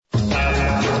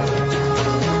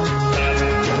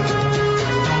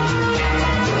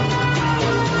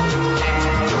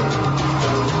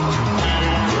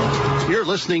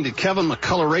listening to Kevin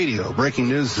McCullough Radio. Breaking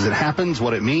news as it happens,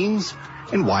 what it means,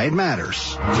 and why it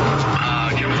matters. Kevin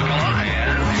McCullough,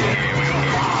 and here we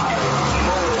go.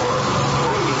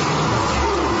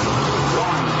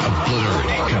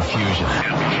 Obliterating confusion.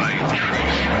 Amplifying truth.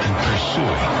 And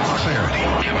pursuing clarity.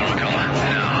 Kevin McCullough,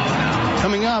 now.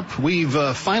 Coming up,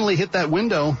 we've finally hit that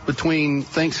window between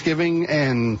Thanksgiving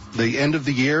and the end of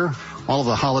the year, all of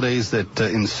the holidays that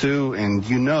ensue, and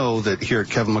you know that here at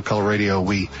Kevin McCullough Radio,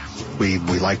 we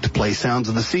like to play sounds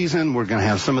of the season. We're going to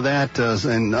have some of that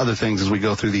and other things as we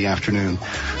go through the afternoon.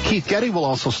 Keith Getty will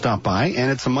also stop by, and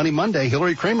it's a Money Monday.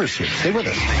 Hillary Kramer's here. Stay with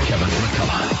us. Kevin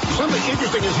McCullough. Something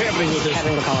interesting is happening with this.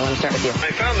 Kevin McCullough, let me start with you.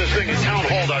 I found this thing at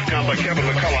townhall.com by Kevin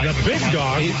McCullough. The big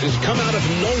dog has come out of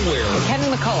nowhere.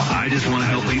 Kevin McCullough, I just want to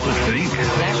help people think.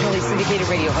 nationally syndicated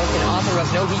radio host and author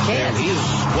of No He Can't. He is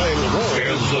playing the role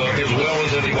as well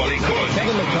as anybody could.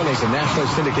 Kevin McCullough is a nationally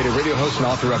syndicated radio host and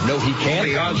author of No He Can't.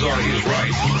 The odds are he's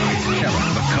right. Kevin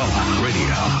McCullough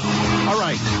Radio. All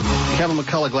right. Kevin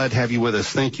McCullough, glad to have you with us.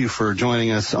 Thank you for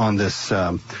joining us on this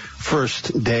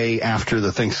first day after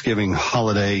the Thanksgiving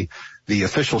holiday, the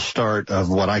official start of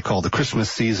what I call the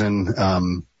Christmas season.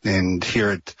 And here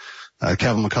at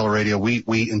Kevin McCullough Radio,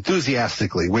 we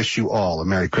enthusiastically wish you all a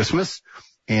Merry Christmas.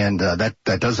 And that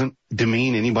doesn't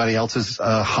demean anybody else's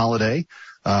holiday.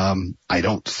 I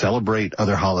don't celebrate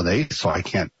other holidays, so I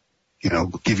can't,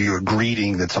 give you a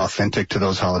greeting that's authentic to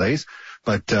those holidays.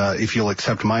 But if you'll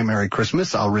accept my Merry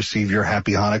Christmas, I'll receive your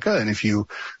Happy Hanukkah. And if you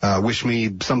wish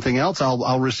me something else,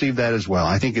 I'll receive that as well.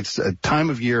 I think it's a time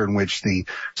of year in which the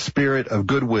spirit of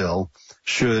goodwill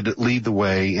should lead the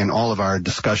way in all of our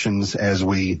discussions as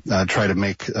we try to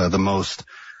make the most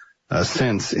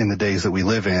sense in the days that we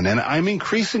live in. And I'm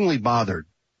increasingly bothered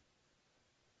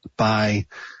by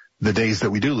the days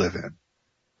that we do live in.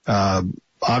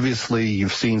 Obviously,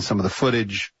 you've seen some of the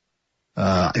footage.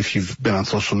 If you've been on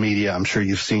social media, I'm sure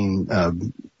you've seen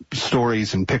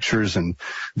stories and pictures and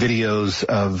videos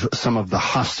of some of the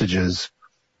hostages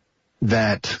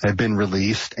that have been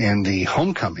released and the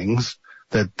homecomings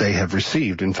that they have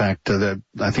received. In fact,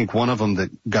 I think one of them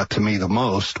that got to me the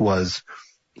most was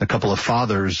a couple of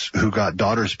fathers who got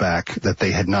daughters back that they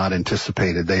had not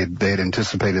anticipated. They had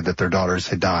anticipated that their daughters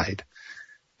had died,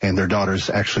 and their daughters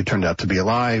actually turned out to be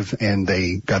alive, and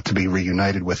they got to be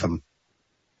reunited with them.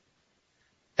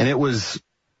 And it was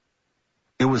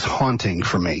haunting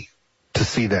for me to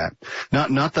see that.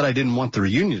 Not that I didn't want the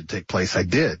reunion to take place. I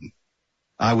did.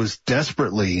 I was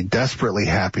desperately, desperately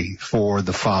happy for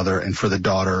the father and for the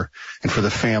daughter and for the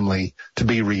family to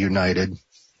be reunited.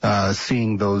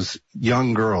 Seeing those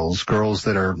young girls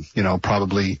that are,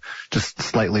 probably just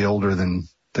slightly older than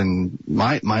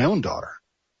my own daughter.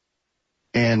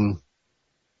 And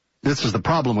this is the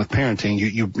problem with parenting.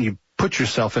 You put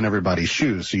yourself in everybody's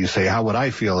shoes. So you say, how would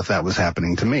I feel if that was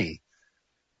happening to me?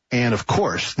 And of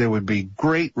course, there would be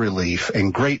great relief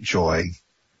and great joy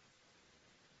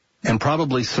and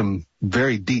probably some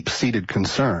very deep-seated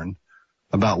concern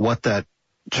about what that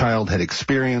child had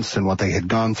experienced and what they had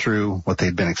gone through, what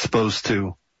they'd been exposed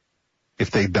to, if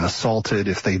they'd been assaulted,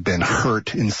 if they'd been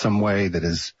hurt in some way that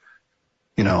is,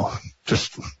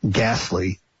 just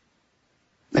ghastly.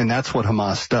 And that's what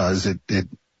Hamas does. It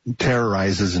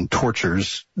terrorizes and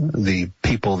tortures the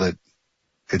people that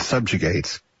it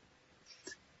subjugates.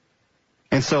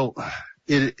 And so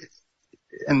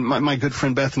and my good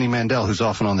friend Bethany Mandel, who's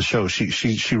often on the show,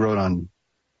 she wrote on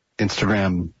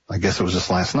Instagram, I guess it was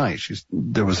just last night.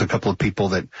 There was a couple of people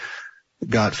that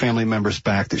got family members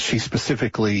back that she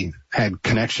specifically had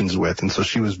connections with. And so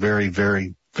she was very,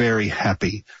 very, very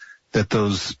happy that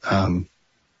those,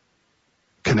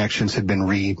 connections had been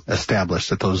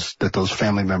re-established, that those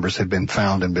family members had been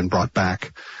found and been brought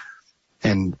back,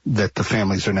 and that the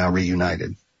families are now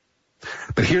reunited.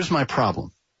 But here's my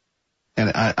problem,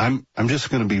 and I'm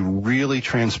just going to be really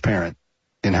transparent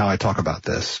in how I talk about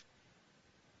this.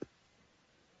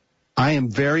 I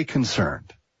am very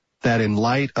concerned that in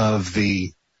light of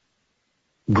the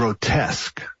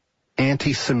grotesque,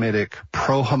 anti-Semitic,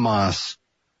 pro-Hamas,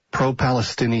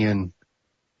 pro-Palestinian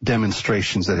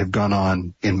demonstrations that have gone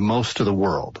on in most of the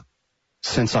world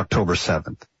since October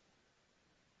 7th,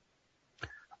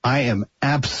 I am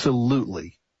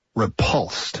absolutely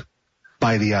repulsed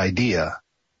by the idea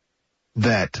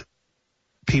that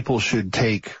people should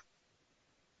take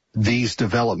these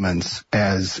developments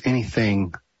as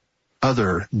anything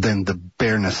other than the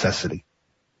bare necessity.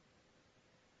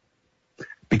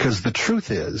 Because the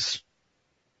truth is,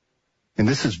 and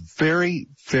this is very,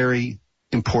 very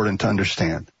important to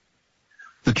understand,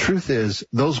 the truth is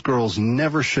those girls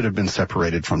never should have been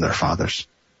separated from their fathers.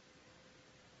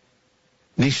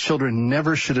 These children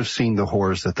never should have seen the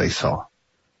horrors that they saw.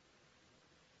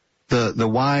 the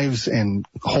wives and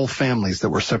whole families that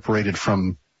were separated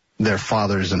from their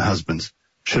fathers and husbands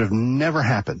should have never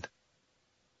happened.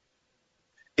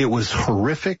 It was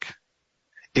horrific.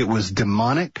 It was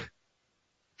demonic.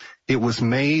 It was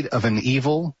made of an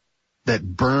evil that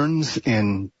burns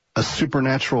in a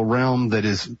supernatural realm that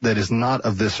is not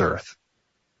of this earth.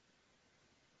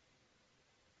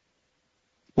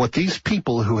 What these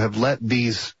people who have let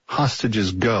these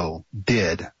hostages go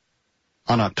did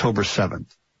on October 7th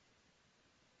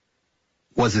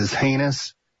was as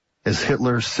heinous as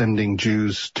Hitler sending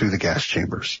Jews to the gas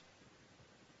chambers.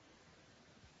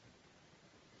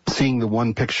 Seeing the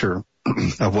one picture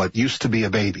of what used to be a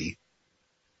baby,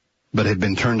 but had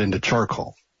been turned into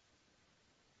charcoal.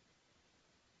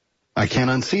 I can't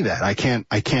unsee that. I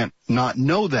can't not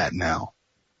know that now.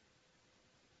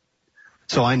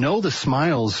 So I know the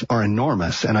smiles are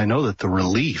enormous, and I know that the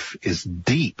relief is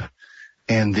deep,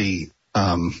 and the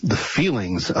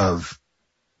feelings of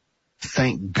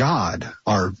thank God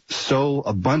are so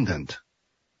abundant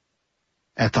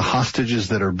at the hostages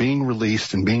that are being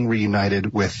released and being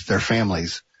reunited with their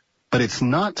families. But it's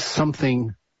not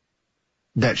something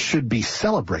that should be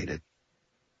celebrated.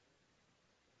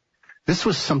 This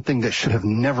was something that should have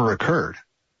never occurred.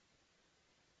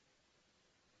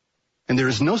 And there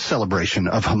is no celebration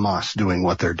of Hamas doing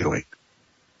what they're doing.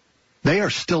 They are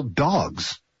still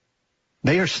dogs.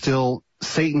 They are still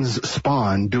Satan's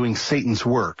spawn doing Satan's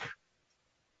work.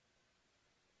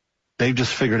 They've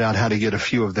just figured out how to get a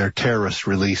few of their terrorists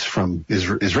released from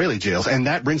Israeli jails. And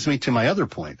that brings me to my other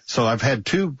point. So I've had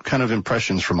two kind of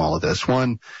impressions from all of this.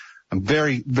 One, I'm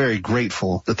very, very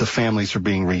grateful that the families are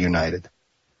being reunited.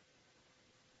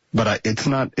 But it's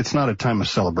not a time of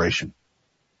celebration.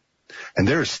 And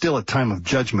there is still a time of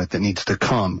judgment that needs to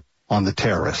come on the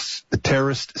terrorists. The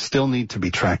terrorists still need to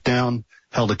be tracked down,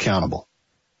 held accountable.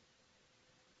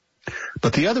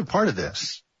 But the other part of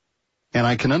this, and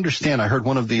I can understand, I heard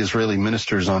one of the Israeli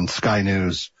ministers on Sky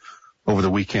News over the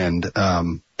weekend,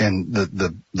 and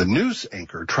the news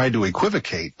anchor tried to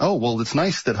equivocate. Oh, well, it's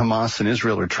nice that Hamas and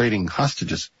Israel are trading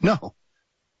hostages. No,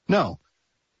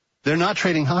 they're not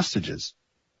trading hostages.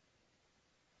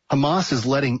 Hamas is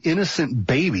letting innocent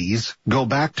babies go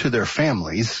back to their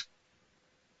families,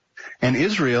 and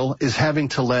Israel is having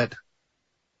to let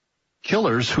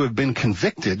killers who have been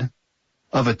convicted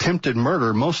of attempted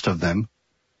murder, most of them,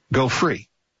 go free.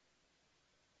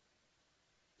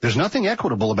 There's nothing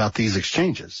equitable about these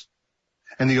exchanges.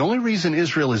 And the only reason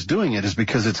Israel is doing it is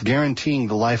because it's guaranteeing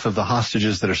the life of the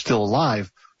hostages that are still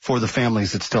alive for the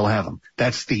families that still have them.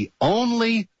 That's the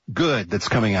only good that's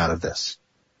coming out of this.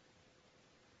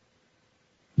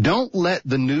 Don't let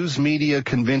the news media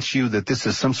convince you that this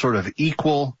is some sort of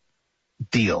equal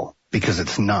deal, because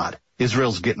it's not.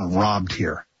 Israel's getting robbed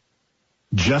here.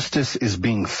 Justice is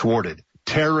being thwarted.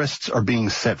 Terrorists are being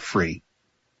set free.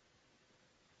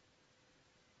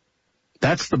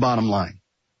 That's the bottom line.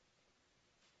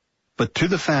 But to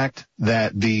the fact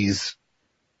that these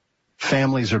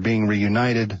families are being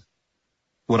reunited,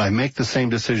 would I make the same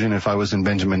decision if I was in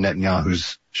Benjamin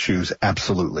Netanyahu's shoes?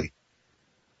 Absolutely.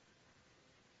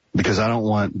 Because I don't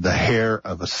want the hair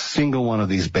of a single one of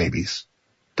these babies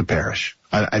to perish.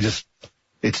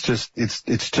 It's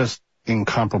just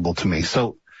incomparable to me.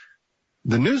 So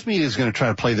the news media is going to try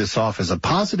to play this off as a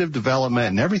positive development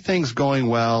and everything's going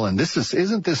well and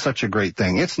isn't this such a great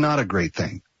thing? It's not a great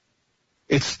thing.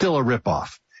 It's still a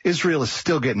ripoff. Israel is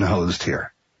still getting hosed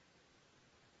here.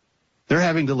 They're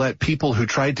having to let people who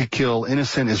tried to kill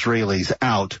innocent Israelis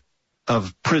out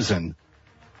of prison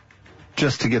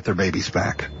just to get their babies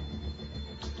back.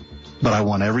 But I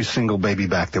want every single baby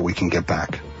back that we can get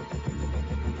back.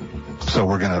 So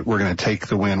we're gonna take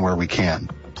the win where we can.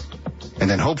 And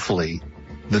then hopefully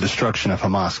the destruction of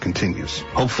Hamas continues.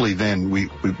 Hopefully then we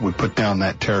put down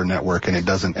that terror network and it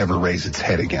doesn't ever raise its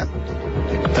head again.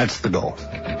 That's the goal.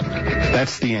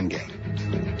 That's the end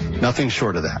game. Nothing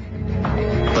short of that.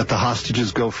 Let the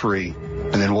hostages go free,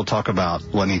 and then we'll talk about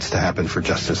what needs to happen for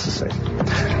justice's sake.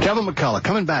 Kevin McCullough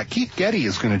coming back. Keith Getty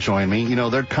is going to join me. You know,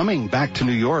 they're coming back to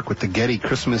New York with the Getty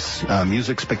Christmas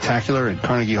Music Spectacular at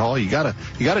Carnegie Hall. You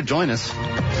gotta join us.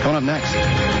 Coming up next.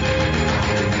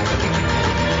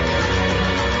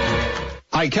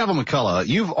 Hi, Kevin McCullough.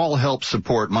 You've all helped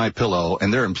support MyPillow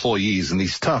and their employees in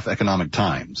these tough economic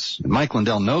times. Mike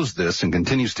Lindell knows this and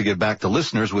continues to give back to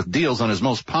listeners with deals on his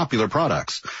most popular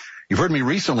products. You've heard me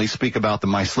recently speak about the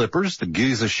My Slippers, the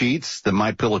Giza Sheets, the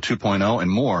MyPillow 2.0, and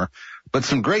more. But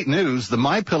some great news, the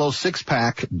MyPillow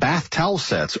 6-pack bath towel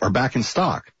sets are back in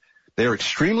stock. They are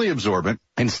extremely absorbent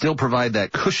and still provide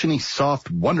that cushiony,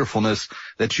 soft wonderfulness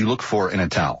that you look for in a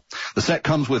towel. The set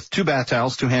comes with 2 bath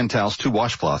towels, 2 hand towels, 2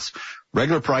 washcloths.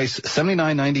 Regular price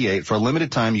 $79.98. For a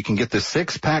limited time, you can get this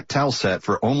 6-pack towel set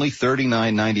for only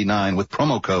 $39.99 with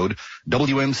promo code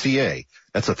WMCA.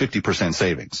 That's a 50%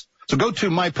 savings. So go to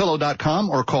MyPillow.com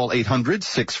or call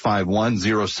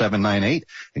 800-651-0798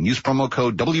 and use promo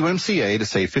code WMCA to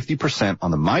save 50%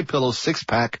 on the MyPillow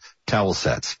 6-pack towel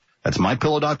sets. That's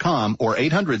MyPillow.com or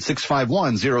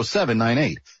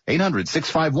 800-651-0798.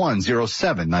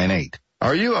 800-651-0798.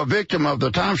 Are you a victim of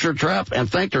the timeshare trap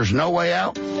and think there's no way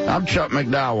out? I'm Chuck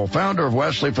McDowell, founder of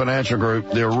Wesley Financial Group,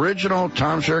 the original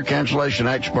timeshare cancellation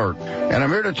expert. And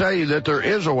I'm here to tell you that there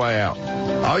is a way out.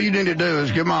 All you need to do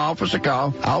is give my office a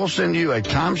call. I will send you a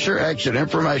timeshare exit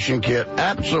information kit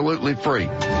absolutely free,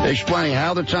 explaining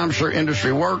how the timeshare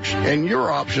industry works and your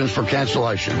options for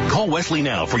cancellation. Call Wesley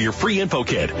now for your free info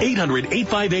kit.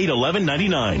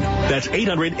 800-858-1199. That's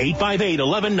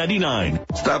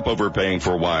 800-858-1199. Stop overpaying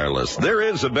for wireless. There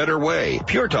is a better way.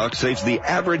 Pure Talk saves the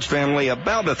average family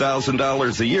about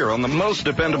 $1,000 a year on the most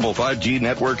dependable 5G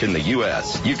network in the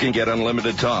U.S. You can get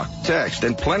unlimited talk, text,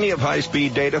 and plenty of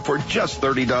high-speed data for just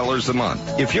 $30 a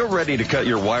month. If you're ready to cut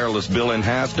your wireless bill in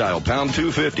half, dial pound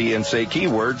 250 and say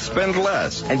keyword spend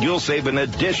less, and you'll save an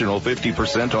additional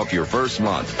 50% off your first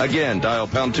month. Again, dial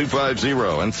pound 250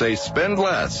 and say spend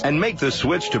less, and make the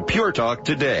switch to Pure Talk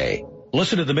today.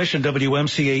 Listen to The Mission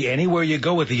WMCA anywhere you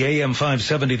go with the AM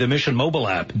 570 The Mission mobile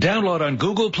app. Download on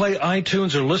Google Play,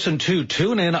 iTunes, or listen to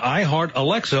TuneIn, iHeart,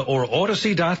 Alexa, or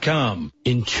Odyssey.com.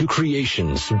 In Two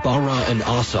Creations, Bara and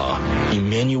Asa,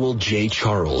 Emmanuel J.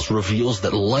 Charles reveals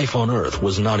that life on Earth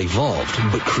was not evolved,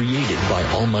 but created by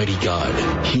Almighty God.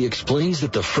 He explains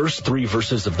that the first 3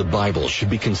 verses of the Bible should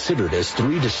be considered as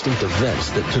 3 distinct events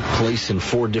that took place in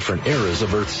 4 different eras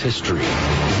of Earth's history.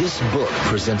 This book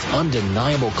presents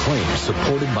undeniable claims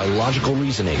supported by logical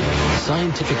reasoning,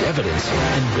 scientific evidence,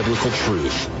 and biblical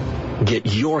truth. Get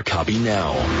your copy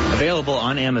now. Available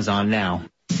on Amazon now.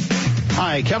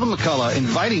 Hi, Kevin McCullough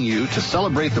inviting you to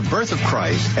celebrate the birth of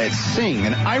Christ at Sing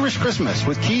an Irish Christmas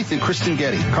with Keith and Kristen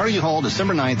Getty. Carnegie Hall,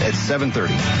 December 9th at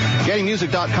 7:30.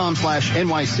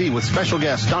 GettyMusic.com/NYC with special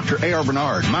guests Dr. A.R.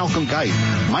 Bernard, Malcolm Guite,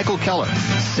 Michael Keller.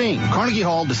 Sing, Carnegie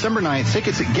Hall, December 9th.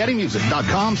 Tickets at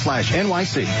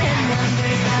GettyMusic.com/NYC.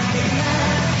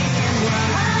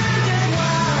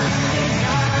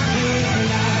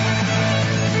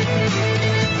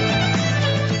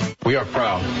 We are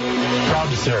proud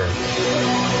to serve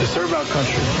our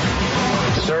country,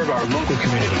 to serve our local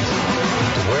communities,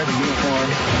 to wear the uniform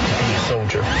and be a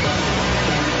soldier,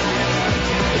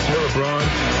 to serve abroad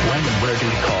when and where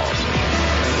duty calls.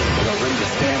 We are ready to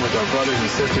stand with our brothers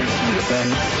and sisters to defend,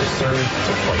 to serve,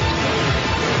 to fight.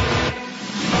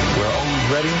 We're always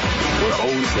ready, we're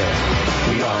always there.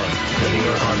 We are the New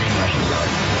York Army National Guard.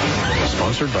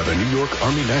 Sponsored by the New York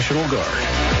Army National Guard.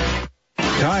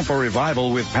 Time for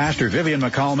Revival with Pastor Vivian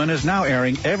McCullough is now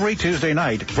airing every Tuesday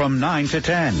night from 9 to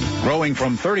 10. Growing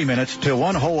from 30 minutes to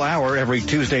 1 whole hour every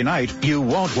Tuesday night, you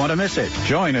won't want to miss it.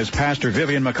 Join as Pastor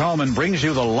Vivian McCullough brings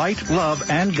you the light, love,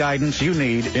 and guidance you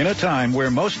need in a time where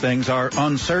most things are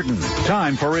uncertain.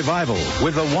 Time for Revival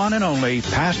with the one and only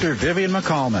Pastor Vivian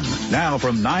McCullough. Now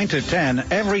from 9 to 10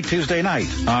 every Tuesday night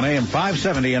on AM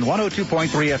 570 and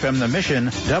 102.3 FM The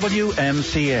Mission,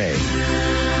 WMCA.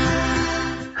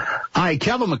 Hi,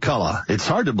 Kevin McCullough. It's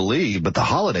hard to believe, but the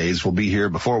holidays will be here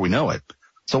before we know it.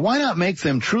 So why not make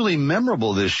them truly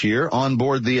memorable this year on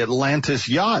board the Atlantis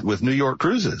yacht with New York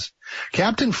Cruises?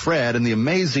 Captain Fred and the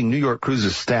amazing New York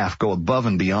Cruises staff go above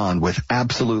and beyond with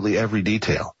absolutely every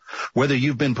detail. Whether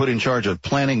you've been put in charge of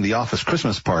planning the office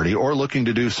Christmas party or looking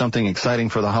to do something exciting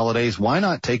for the holidays, why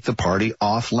not take the party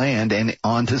off land and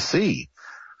onto sea?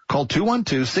 Call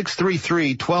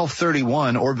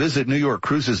 212-633-1231 or visit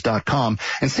NewYorkCruises.com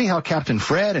and see how Captain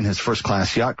Fred and his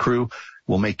first-class yacht crew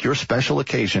will make your special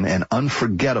occasion an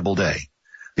unforgettable day.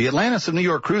 The Atlantis of New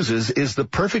York Cruises is the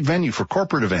perfect venue for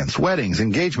corporate events, weddings,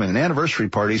 engagement, and anniversary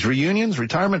parties, reunions,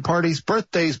 retirement parties,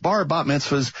 birthdays, bar, bat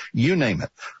mitzvahs, you name it.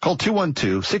 Call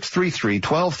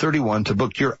 212-633-1231 to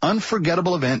book your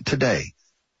unforgettable event today.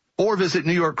 Or visit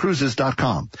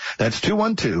NewYorkCruises.com. That's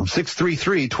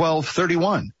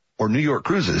 212-633-1231. Or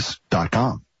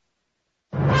NewYorkCruises.com.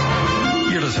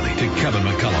 You're listening to Kevin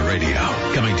McCullough Radio,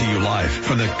 coming to you live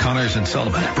from the Connors and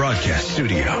Sullivan Broadcast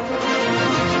Studio.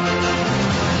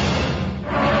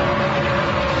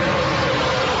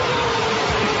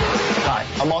 Hi,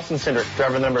 I'm Austin Cindric,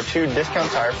 driver number 2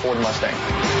 Discount Tire Ford Mustang.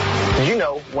 Did you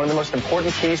know one of the most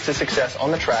important keys to success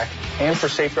on the track and for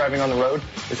safe driving on the road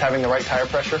is having the right tire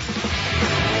pressure?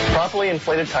 Properly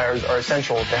inflated tires are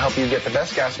essential to help you get the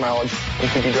best gas mileage and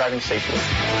keep you driving safely.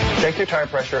 Check your tire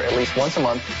pressure at least once a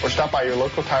month or stop by your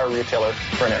local tire retailer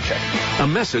for an air check. A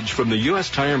message from the U.S.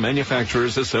 Tire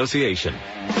Manufacturers Association.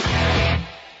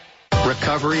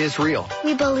 Recovery is real.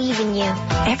 We believe in you.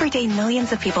 Every day,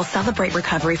 millions of people celebrate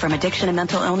recovery from addiction and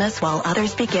mental illness while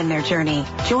others begin their journey.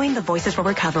 Join the Voices for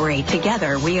Recovery.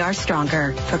 Together, we are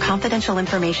stronger. For confidential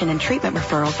information and treatment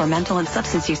referral for mental and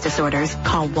substance use disorders,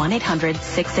 call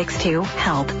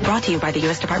 1-800-662-HELP. Brought to you by the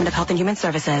U.S. Department of Health and Human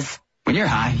Services. When you're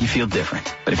high, you feel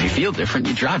different. But if you feel different,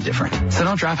 you drive different. So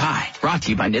don't drive high. Brought to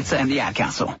you by NHTSA and the Ad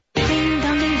Council. Ding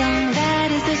dong ding dong,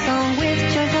 that is the song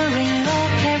with joyful ring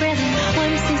of carolling.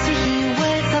 One seems to hear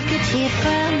words of good cheer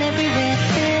from everywhere,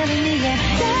 filling the air.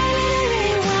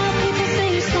 Ring while people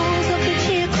sing songs of good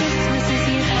cheer. Christmas is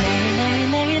here. Merry, merry,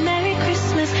 merry, merry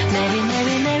Christmas. Merry,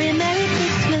 merry, merry, merry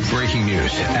Christmas. Breaking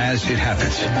news as it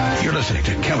happens. You're listening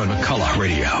to Kevin McCullough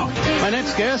Radio. My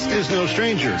next guest is no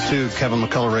stranger to Kevin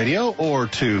McCullough Radio or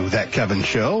to That Kevin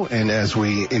Show. And as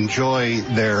we enjoy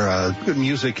their good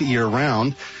music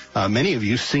year-round, many of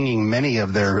you singing many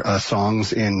of their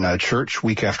songs in church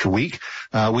week after week.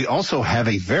 We also have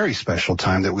a very special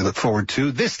time that we look forward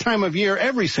to this time of year,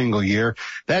 every single year.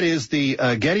 That is the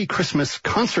Getty Christmas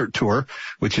Concert Tour,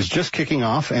 which is just kicking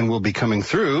off and will be coming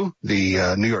through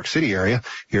the New York City area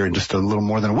here in just a little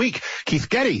more than a week. Keith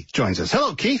Getty joins us.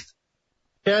 Hello, Keith.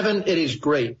 Kevin, it is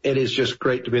great. It is just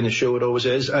great to be in the show. It always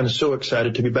is. I'm so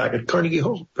excited to be back at Carnegie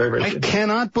Hall. Very, very I soon.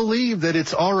 cannot believe that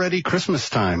it's already Christmas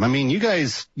time. I mean, you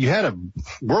guys, you had a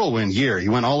whirlwind year.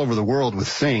 You went all over the world with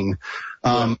Sing.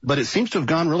 But it seems to have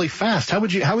gone really fast. How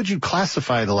would you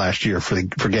classify the last year for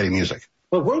Getty Music?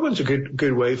 Well, whirlwind's a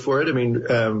good way for it. I mean,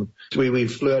 we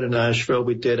flew out of Nashville.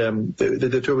 We did,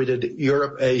 the tour. We did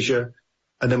Europe, Asia.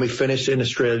 And then we finished in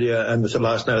Australia and was the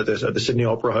last night at the Sydney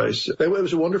Opera House. It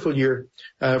was a wonderful year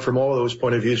from all of those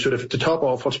point of view. Sort of to top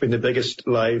off what's been the biggest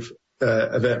live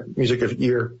event music of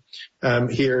year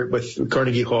here with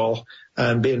Carnegie Hall,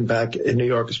 and being back in New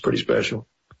York is pretty special.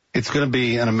 It's going to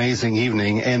be an amazing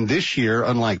evening. And this year,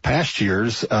 unlike past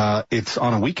years, it's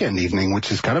on a weekend evening,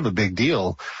 which is kind of a big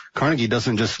deal. Carnegie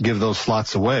doesn't just give those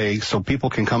slots away, so people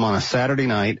can come on a Saturday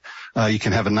night. You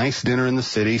can have a nice dinner in the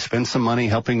city, spend some money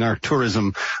helping our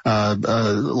tourism,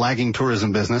 lagging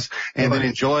tourism business, and then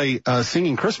enjoy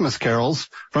singing Christmas carols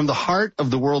from the heart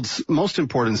of the world's most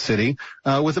important city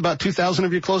with about 2,000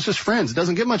 of your closest friends. It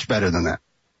doesn't get much better than that.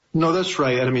 No, that's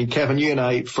right. And I mean, Kevin, you and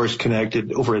I first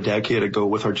connected over a decade ago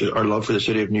with our love for the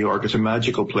city of New York. It's a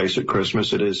magical place at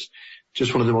Christmas. It is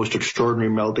just one of the most extraordinary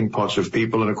melting pots of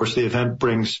people. And of course, the event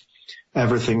brings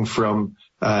everything from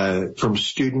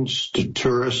students to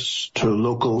tourists to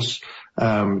locals,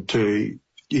 to,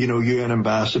 UN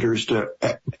ambassadors to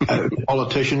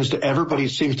politicians, to everybody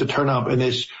seems to turn up in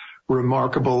this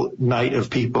remarkable night of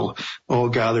people all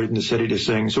gathered in the city to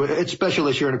sing. So it's special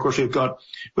this year. And of course, we've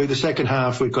the second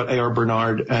half, we've got A.R.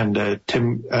 Bernard and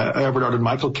A.R. Bernard and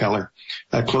Michael Keller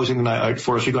closing the night out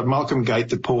for us. We've got Malcolm Guite,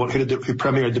 the poet, who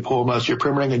premiered the poem last year,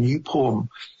 premiering a new poem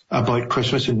about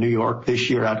Christmas in New York this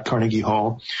year at Carnegie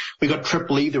Hall. We got Trip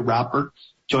Lee, the rapper,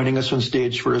 joining us on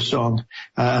stage for a song,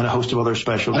 and a host of other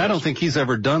special. And I don't think he's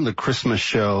ever done the Christmas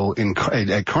show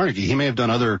at Carnegie. He may have done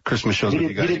other Christmas shows with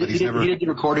you guys, but he's never. He did the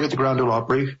recording at the Grand Ole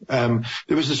Opry. There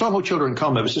was the song "Oh Children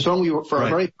Come." It was the song for our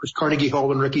very first Carnegie Hall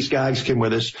when Ricky Skaggs came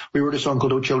with us. We wrote a song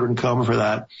called "Oh Children Come" for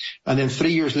that. And then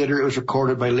 3 years later, it was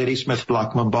recorded by Ladysmith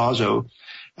Black Mambazo.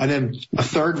 And then a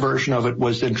third version of it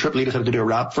was then Trip Lee decided to do a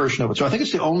rap version of it. So I think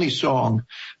it's the only song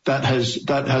that has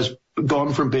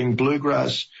gone from being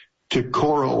bluegrass to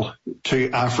choral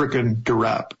to African to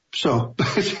rap. So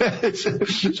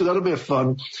that'll be a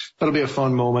fun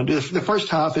moment. The first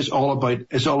half is all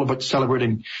about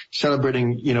celebrating,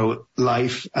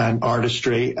 life and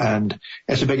artistry. And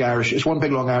it's one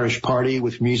big long Irish party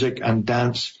with music and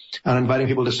dance and inviting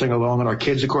people to sing along. And our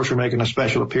kids, of course, are making a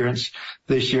special appearance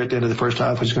this year at the end of the first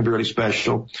half, which is going to be really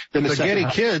special. Then the Getty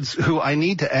kids, who I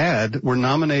need to add, were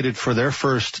nominated for their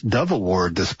first Dove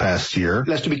Award this past year.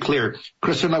 Let's to be clear,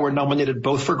 Chris and I were nominated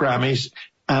both for Grammys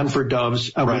and for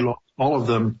Doves, and we lost all of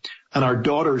them. And our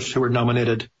daughters, who were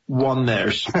nominated, won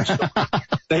theirs. So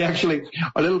they actually,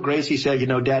 our little Gracie said,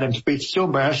 Dad, it's so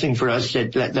embarrassing for us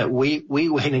that we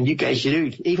win and you guys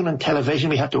lose. Even on television,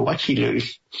 we have to watch you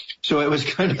lose. So it was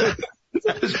kind of,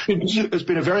 it's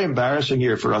been a very embarrassing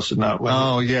year for us in that way.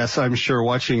 Oh, yes, I'm sure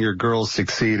watching your girls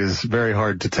succeed is very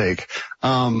hard to take.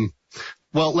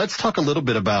 Well, let's talk a little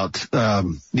bit about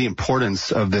the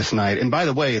importance of this night. And by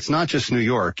the way, it's not just New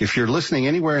York. If you're listening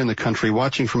anywhere in the country,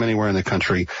 watching from anywhere in the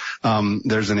country,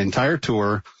 there's an entire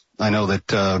tour I know that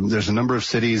there's a number of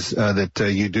cities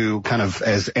that you do kind of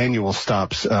as annual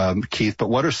stops, Keith, but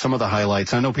what are some of the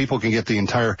highlights? I know people can get the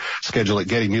entire schedule at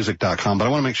gettymusic.com, but I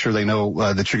want to make sure they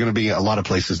know that you're going to be a lot lot of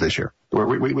places this year.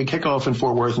 We kick off in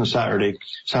Fort Worth on Saturday,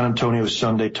 San Antonio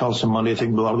Sunday, Tulsa Monday. I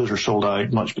think a lot of those are sold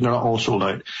out, but they're not all sold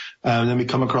out. Then we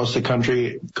come across the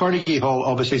country. Carnegie Hall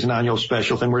obviously is an annual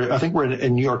special thing. I think we're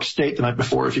in New York State the night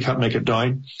before if you can't make it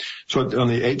down. So on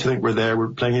the 8th, I think we're there. We're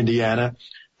playing Indiana.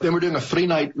 Then we're doing a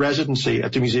 3-night residency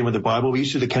at the Museum of the Bible. We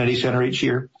used to do the Kennedy Center each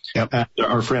year. Yep. And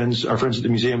our friends at the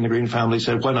museum, the Green family,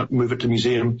 said, why not move it to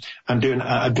museum and doing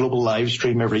a global live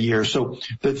stream every year. So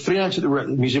the 3 nights at the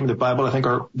Museum of the Bible, I think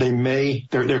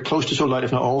they're close to sold out,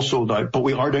 if not all sold out, but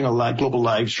we are doing a global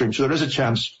live stream. So there is a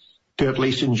chance to at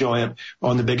least enjoy it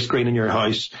on the big screen in your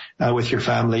house with your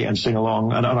family and sing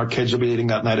along. And our kids will be leading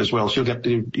that night as well. So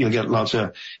you'll get lots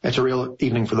of, it's a real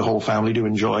evening for the whole family to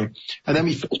enjoy. And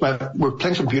then we're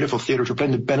playing some beautiful theaters. We're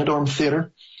playing the Benidorm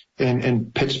Theater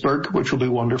in Pittsburgh, which will be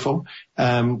wonderful.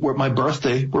 My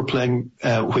birthday, we're playing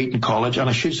Wheaton College. And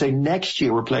I should say next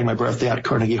year we're playing my birthday at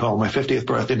Carnegie Hall. My 50th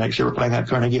birthday next year we're playing at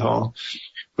Carnegie Hall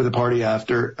with a party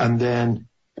after. And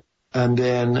then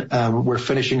we're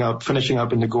finishing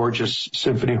up in the gorgeous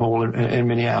Symphony Hall in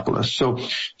Minneapolis. So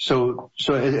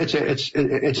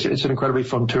it's an incredibly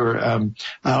fun tour. And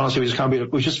honestly,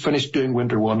 we just finished doing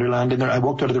Winter Wonderland in there. I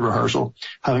walked out of the rehearsal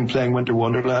having playing Winter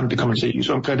Wonderland to come and see you.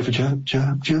 So I'm kind of a jump. It's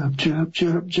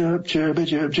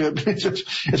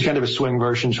kind of a swing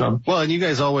version, Sean. Well, and you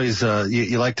guys always,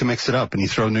 you like to mix it up and you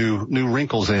throw new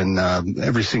wrinkles in,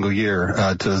 every single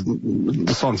year, to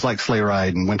the songs like Sleigh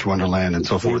Ride and Winter Wonderland and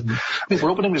so forth. We're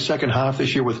opening the second half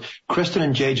this year with Kristen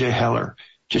and J.J. Heller.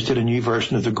 Just did a new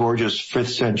version of the gorgeous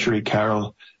 5th century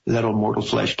carol, Let All Mortal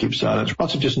Flesh Keep Silence.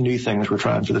 Lots of just new things we're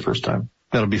trying for the first time.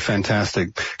 That'll be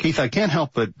fantastic. Keith, I can't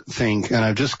help but think, and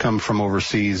I've just come from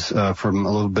overseas from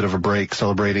a little bit of a break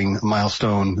celebrating a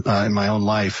milestone in my own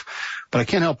life, but I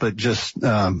can't help but just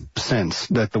sense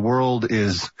that the world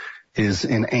is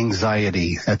in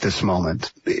anxiety at this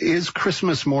moment. Is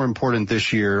Christmas more important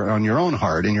this year on your own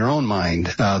heart, in your own mind,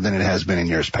 than it has been in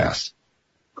years past?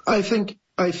 I think,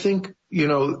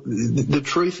 the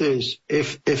truth is,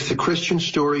 if the Christian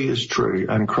story is true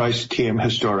and Christ came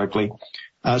historically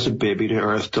as a baby to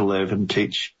earth to live and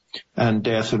teach and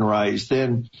death and rise,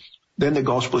 then the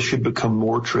gospel should become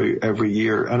more true every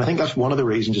year. And I think that's one of the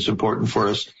reasons it's important for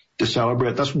us to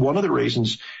celebrate. That's one of the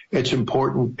reasons it's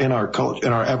important in our culture,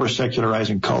 in our ever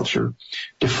secularizing culture,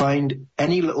 to find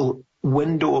any little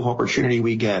window of opportunity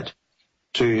we get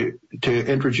to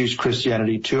introduce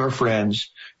Christianity to our friends,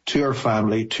 to our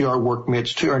family, to our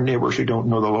workmates, to our neighbors who don't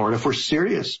know the Lord. If we're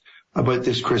serious about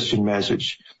this Christian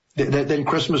message, then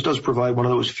Christmas does provide one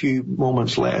of those few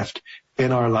moments left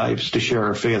in our lives to share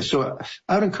our faith. So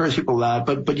I would encourage people that.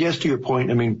 But yes, to your point,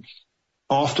 I mean,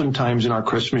 oftentimes in our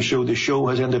Christmas show, the show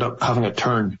has ended up having a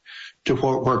turn to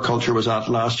where culture was at.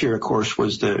 Last year, of course,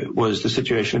 was the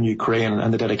situation in Ukraine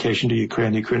and the dedication to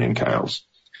Ukraine, the Ukrainian carols.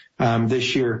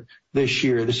 This year,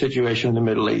 the situation in the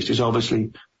Middle East is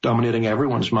obviously dominating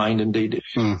everyone's mind. Indeed,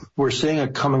 we're seeing a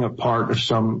coming apart of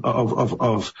some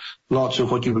of lots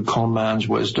of what you would call man's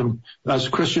wisdom. As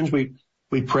Christians, we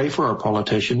pray for our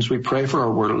politicians, we pray for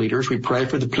our world leaders, we pray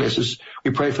for the places,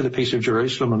 we pray for the peace of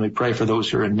Jerusalem, and we pray for those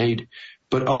who are in need.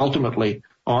 But ultimately,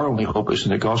 our only hope is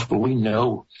in the gospel. We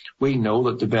know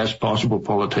that the best possible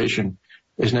politician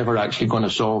is never actually going to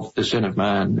solve the sin of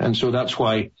man. And so that's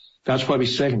why we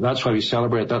sing, that's why we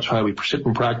celebrate, that's why we sit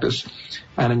and practice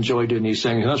and enjoy doing these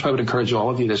things. And that's why I would encourage all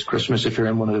of you this Christmas, if you're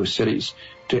in one of those cities,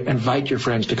 to invite your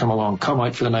friends to come along, come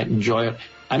out for the night, enjoy it.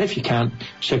 And if you can't,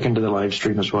 check into the live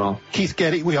stream as well. Keith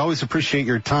Getty, we always appreciate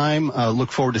your time.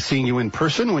 Look forward to seeing you in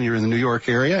person when you're in the New York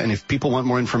area. And if people want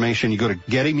more information, you go to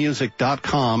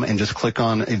gettymusic.com and just click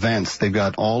on events. They've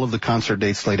got all of the concert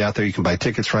dates laid out there. You can buy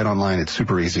tickets right online. It's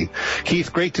super easy.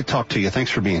 Keith, great to talk to you.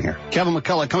 Thanks for being here. Kevin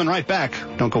McCullough coming right back.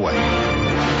 Don't go away.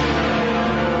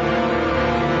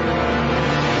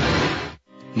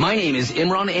 My name is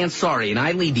Imran Ansari, and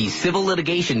I lead the Civil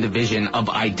Litigation Division of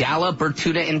Idala,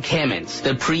 Bertuta, and Kamens,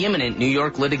 the preeminent New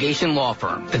York litigation law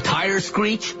firm. The tires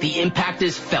screech, the impact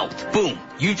is felt. Boom.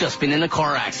 You've just been in a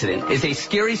car accident. It's a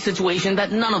scary situation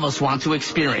that none of us want to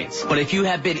experience. But if you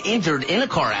have been injured in a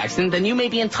car accident, then you may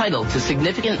be entitled to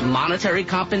significant monetary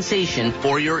compensation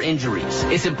for your injuries.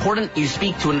 It's important you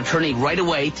speak to an attorney right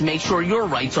away to make sure your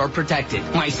rights are protected.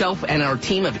 Myself and our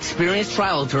team of experienced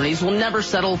trial attorneys will never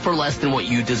settle for less than what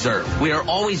you you deserve. We are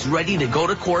always ready to go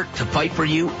to court to fight for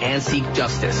you and seek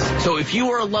justice. So if you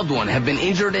or a loved one have been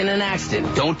injured in an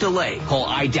accident, don't delay. Call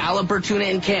Idala,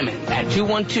 Bertuna, and Kamen at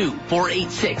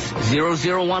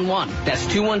 212-486-0011. That's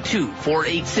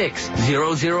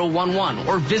 212-486-0011.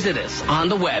 Or visit us on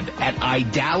the web at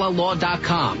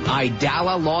idalalaw.com.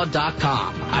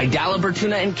 idalalaw.com. Idala,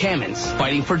 Bertuna, and Kamens.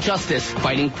 Fighting for justice,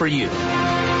 fighting for you.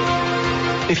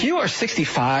 If you are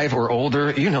 65 or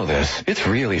older, you know this. It's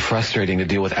really frustrating to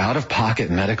deal with out-of-pocket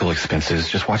medical expenses,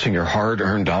 just watching your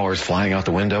hard-earned dollars flying out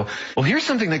the window. Well, here's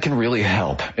something that can really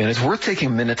help, and it's worth taking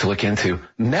a minute to look into.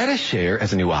 MediShare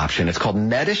has a new option. It's called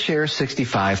MediShare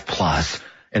 65 Plus.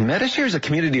 And MediShare is a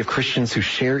community of Christians who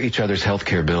share each other's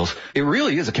healthcare bills. It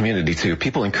really is a community, too.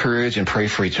 People encourage and pray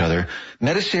for each other.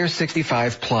 MediShare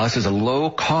 65 Plus is a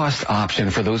low-cost option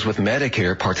for those with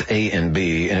Medicare Parts A and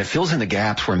B, and it fills in the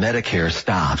gaps where Medicare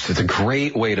stops. It's a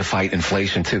great way to fight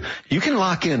inflation, too. You can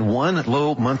lock in one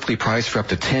low monthly price for up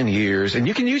to 10 years, and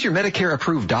you can use your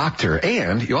Medicare-approved doctor,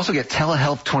 and you also get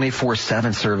telehealth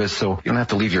 24/7 service, so you don't have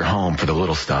to leave your home for the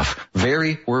little stuff.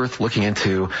 Very worth looking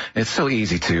into. It's so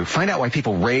easy to find out why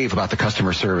people rave about the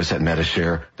customer service at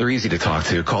MediShare. They're easy to talk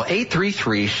to. Call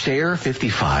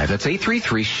 833-SHARE-55. That's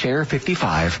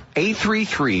 833-SHARE-55.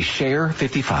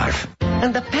 833-SHARE-55.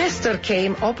 And the pastor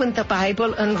came, opened the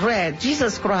Bible, and read.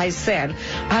 Jesus Christ said,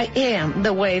 I am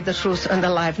the way, the truth, and the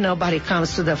life. Nobody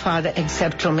comes to the Father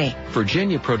except through me.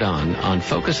 Virginia Prodan on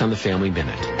Focus on the Family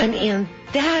Minute. And in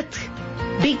that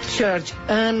big church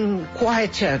and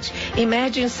quiet church,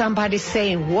 imagine somebody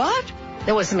saying, what?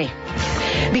 That was me.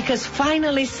 Because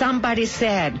finally somebody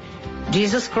said,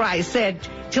 Jesus Christ said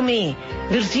to me,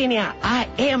 Virginia, I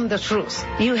am the truth.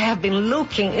 You have been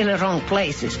looking in the wrong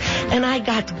places. And I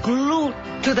got glued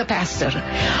to the pastor.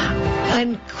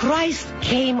 And Christ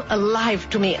came alive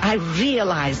to me. I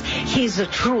realized He's the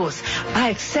truth. I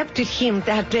accepted Him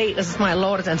that day as my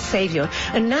Lord and Savior.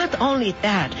 And not only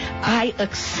that, I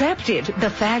accepted the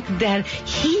fact that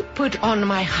He put on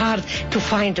my heart to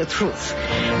find the truth.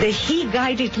 That He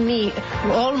guided me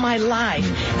all my life.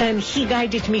 And He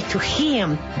guided me to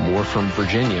Him. More from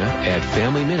Virginia at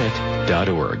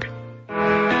FamilyMinute.org.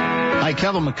 Hi,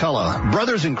 Kevin McCullough.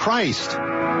 Brothers in Christ,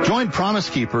 join Promise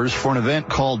Keepers for an event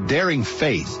called Daring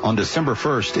Faith on December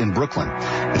 1st in Brooklyn.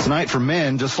 It's a night for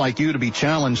men just like you to be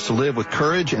challenged to live with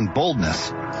courage and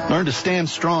boldness. Learn to stand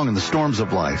strong in the storms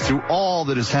of life through all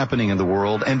that is happening in the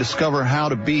world and discover how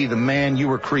to be the man you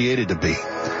were created to be.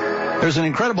 There's an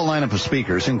incredible lineup of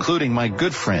speakers, including my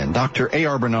good friend, Dr.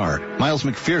 A.R. Bernard, Miles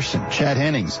McPherson, Chad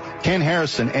Hennings, Ken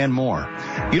Harrison, and more.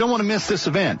 You don't want to miss this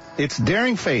event. It's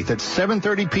Daring Faith at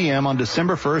 7:30 p.m. on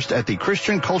December 1st at the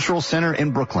Christian Cultural Center in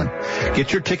Brooklyn.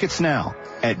 Get your tickets now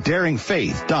at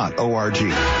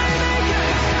daringfaith.org.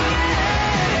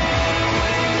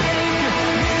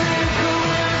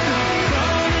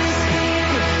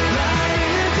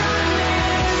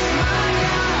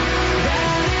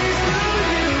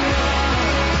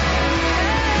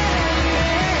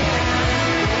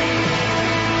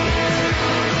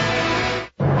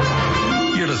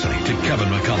 Kevin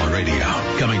McCullough Radio,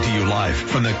 coming to you live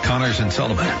from the Connors and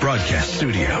Sullivan Broadcast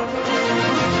Studio.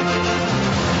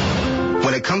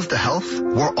 When it comes to health,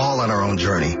 we're all on our own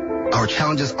journey. Our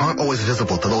challenges aren't always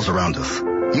visible to those around us.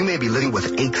 You may be living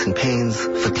with aches and pains,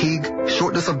 fatigue,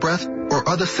 shortness of breath, or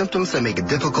other symptoms that make it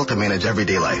difficult to manage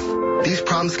everyday life. These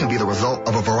problems can be the result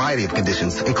of a variety of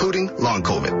conditions, including long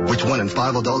COVID, which 1 in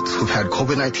 5 adults who've had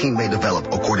COVID-19 may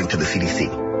develop, according to the CDC.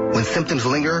 When symptoms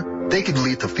linger, they could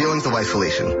lead to feelings of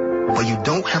isolation. But you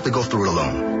don't have to go through it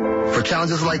alone. For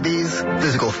challenges like these,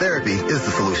 physical therapy is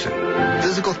the solution.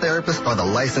 Physical therapists are the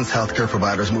licensed healthcare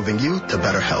providers moving you to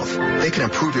better health. They can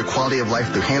improve your quality of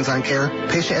life through hands-on care,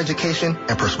 patient education,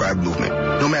 and prescribed movement.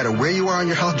 No matter where you are on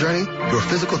your health journey, your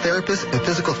physical therapist and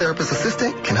physical therapist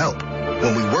assistant can help.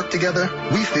 When we work together,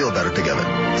 we feel better together.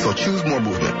 So choose more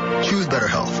movement. Choose better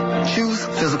health. Choose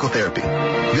physical therapy.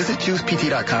 Visit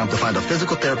ChoosePT.com to find a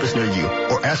physical therapist near you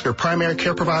or ask your primary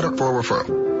care provider for a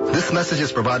referral. This message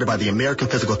is provided by the American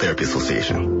Physical Therapy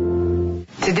Association.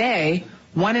 Today,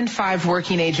 1 in 5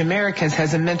 working-age Americans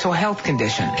has a mental health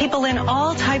condition. People in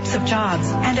all types of jobs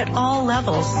and at all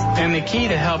levels. And the key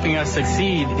to helping us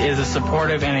succeed is a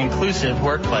supportive and inclusive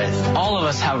workplace. All of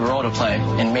us have a role to play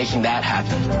in making that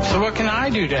happen. So what can I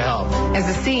do to help? As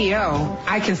a CEO,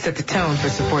 I can set the tone for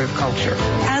supportive culture.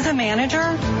 As a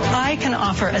manager, I can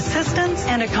offer assistance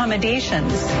and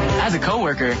accommodations. As a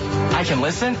coworker, I can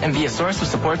listen and be a source of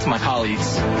support to my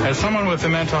colleagues. As someone with a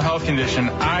mental health condition,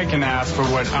 I can ask for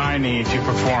what I need to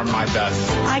perform my best.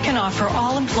 I can offer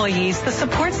all employees the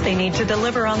supports they need to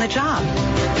deliver on the job.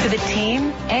 For the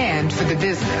team and for the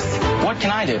business. What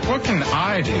can I do? What can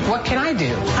I do? What can I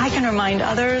do? I can remind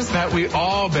others that we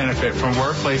all benefit from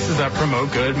workplaces that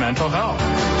promote good mental health.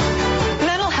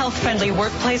 Mental health-friendly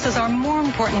workplaces are more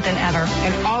important than ever.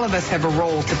 And all of us have a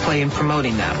role to play in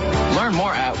promoting them. Learn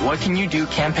more at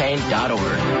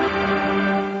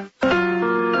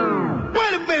whatcanyoudocampaign.org.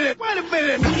 Wait a minute.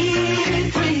 We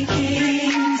three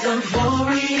kings of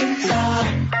Oriental,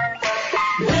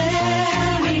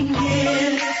 bearing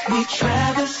gifts, we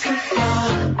traverse the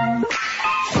far,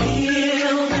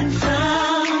 field and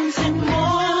fountain,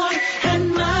 moor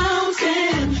and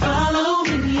mountain,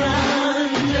 following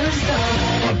yonder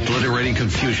star. Obliterating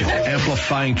confusion,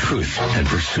 amplifying truth, and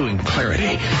pursuing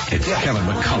clarity. It's Kevin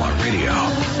McCullough Radio.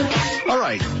 All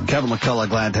right, Kevin McCullough,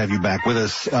 glad to have you back with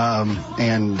us.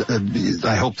 And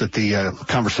I hope that the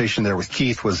conversation there with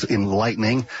Keith was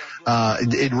enlightening.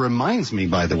 It reminds me,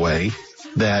 by the way,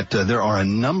 that there are a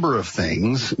number of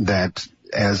things that,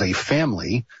 as a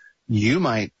family, you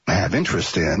might have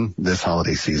interest in this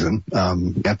holiday season.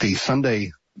 At the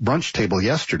Sunday brunch table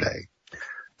yesterday,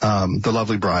 the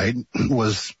lovely bride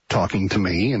was talking to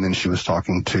me, and then she was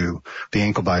talking to the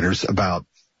ankle biters about,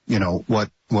 what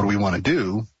do we want to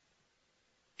do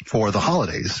for the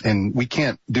holidays. And we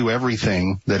can't do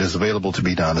everything that is available to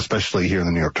be done, especially here in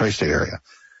the New York tri-state area,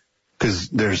 because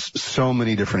there's so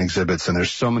many different exhibits and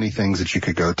there's so many things that you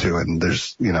could go to. And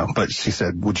there's, but she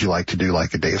said, would you like to do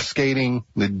like a day of skating?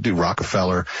 They do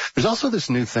Rockefeller. There's also this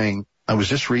new thing. I was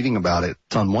just reading about it.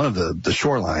 It's on one of the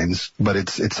shorelines, but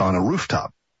it's on a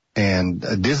rooftop.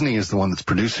 And Disney is the one that's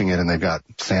producing it, and they've got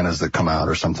Santas that come out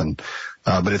or something.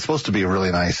 But it's supposed to be a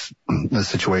really nice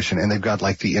situation. And they've got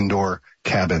like the indoor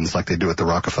cabins like they do at the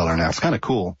Rockefeller now. It's kind of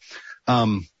cool.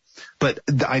 But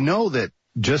I know that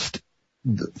just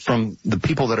from the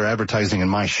people that are advertising in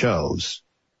my shows,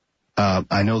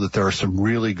 I know that there are some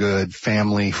really good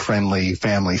family-friendly,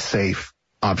 family-safe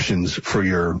options for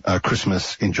your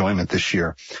Christmas enjoyment this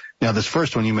year. Now, this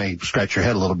first one, you may scratch your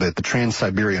head a little bit, the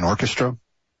Trans-Siberian Orchestra.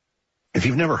 If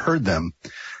you've never heard them,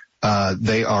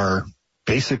 they are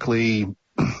basically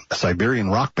a Siberian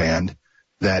rock band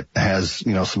that has,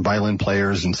 some violin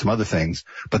players and some other things,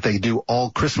 but they do all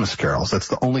Christmas carols. That's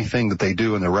the only thing that they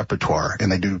do in their repertoire.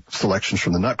 And they do selections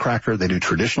from the Nutcracker. They do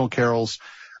traditional carols.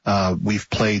 We've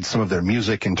played some of their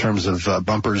music in terms of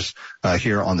bumpers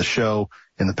here on the show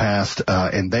in the past.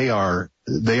 And they are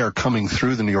coming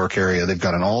through the New York area. They've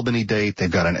got an Albany date. They've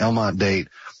got an Elmont date.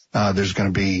 There's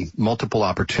going to be multiple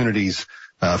opportunities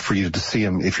for you to see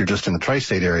them if you're just in the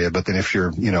tri-state area. But then if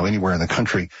you're, anywhere in the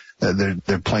country,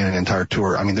 they're playing an entire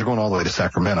tour. I mean, they're going all the way to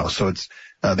Sacramento. So it's,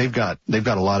 they've got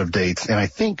a lot of dates. And I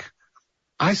think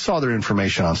I saw their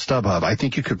information on StubHub. I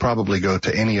think you could probably go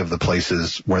to any of the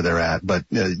places where they're at, but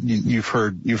you've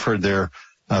heard their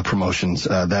promotions.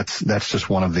 That's just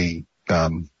one of the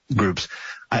groups.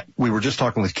 We were just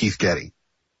talking with Keith Getty.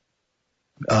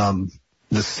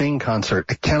 The Sing concert,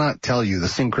 I cannot tell you, the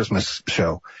Sing Christmas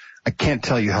show, I can't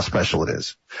tell you how special it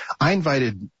is. I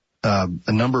invited a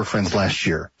number of friends last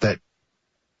year that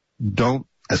don't,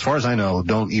 as far as I know,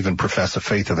 don't even profess a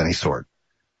faith of any sort.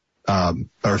 Or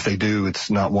if they do, it's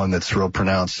not one that's real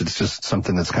pronounced. It's just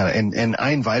something that's kind of, and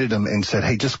I invited them and said,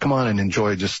 hey, just come on and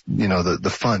enjoy just, the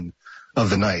fun of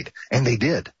the night. And they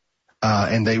did.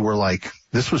 And they were like,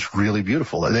 this was really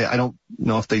beautiful. I don't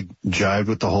know if they jived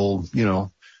with the whole,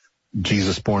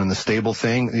 Jesus born in the stable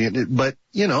thing, but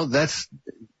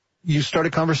you start a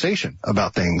conversation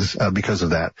about things because of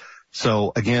that.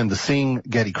 So again, the Sing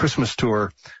Getty Christmas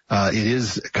Tour, it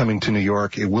is coming to New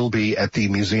York. It will be at the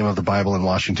Museum of the Bible in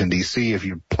Washington, D.C. if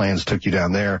your plans took you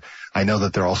down there. I know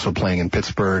that they're also playing in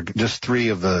Pittsburgh, just 3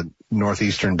 of the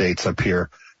northeastern dates up here.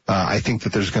 I think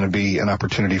that there's going to be an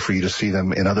opportunity for you to see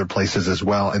them in other places as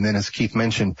well. And then as Keith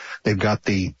mentioned, they've got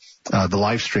the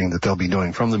live stream that they'll be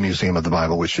doing from the Museum of the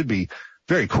Bible, which should be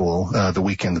very cool, the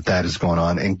weekend that is going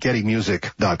on. And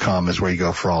GettyMusic.com is where you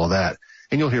go for all of that.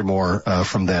 And you'll hear more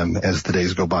from them as the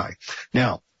days go by.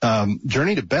 Now,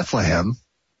 Journey to Bethlehem,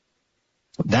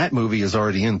 that movie is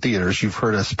already in theaters. You've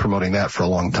heard us promoting that for a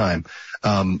long time.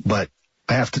 But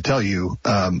I have to tell you,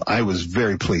 I was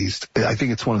very pleased. I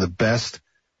think it's one of the best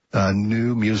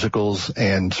new musicals,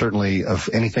 and certainly of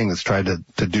anything that's tried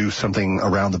to do something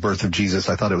around the birth of Jesus.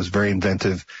 I thought it was very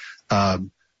inventive.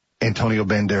 Antonio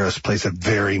Banderas plays a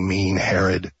very mean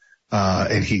Herod,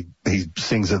 and he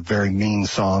sings a very mean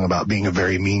song about being a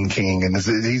very mean king, and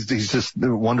he's just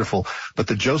wonderful. But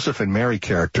the Joseph and Mary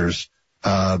characters,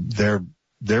 they're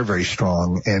very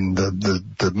strong, and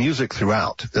the music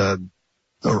throughout,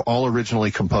 are all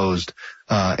originally composed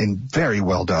and very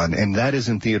well done. And that is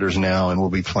in theaters now and will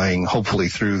be playing hopefully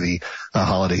through the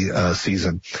holiday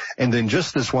season. And then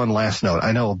just this one last note.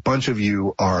 I know a bunch of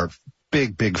you are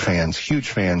big fans, huge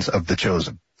fans of The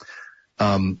Chosen.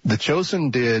 The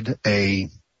Chosen did a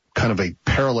kind of a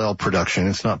parallel production.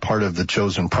 It's not part of The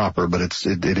Chosen proper, but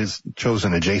it is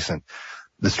Chosen adjacent.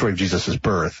 The story of Jesus'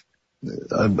 birth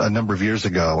a number of years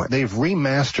ago. They've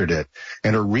remastered it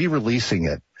and are re-releasing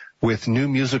it with new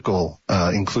musical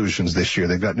inclusions this year.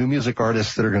 They've got new music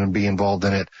artists that are going to be involved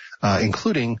in it,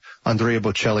 including Andrea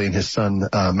Bocelli and his son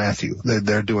Matthew.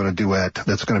 They're doing a duet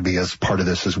that's going to be as part of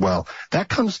this as well. That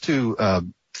comes to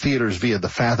theaters via the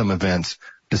Fathom events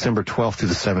December 12th to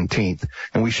the 17th.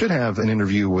 And we should have an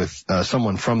interview with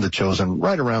someone from The Chosen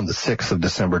right around the 6th of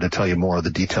December to tell you more of the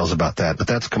details about that. But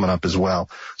that's coming up as well,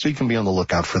 so you can be on the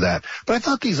lookout for that. But I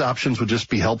thought these options would just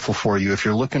be helpful for you if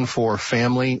you're looking for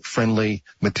family-friendly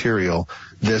material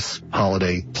this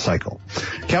holiday cycle.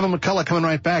 Kevin McCullough coming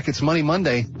right back. It's Money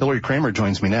Monday. Hillary Kramer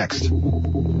joins me next.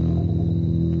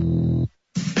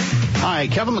 Hi,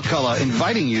 Kevin McCullough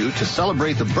inviting you to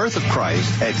celebrate the birth of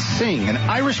Christ at Sing an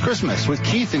Irish Christmas with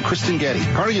Keith and Kristen Getty.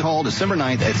 Carnegie Hall, December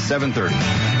 9th at 7:30.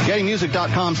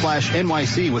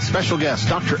 GettyMusic.com/NYC with special guests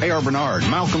Dr. A.R. Bernard,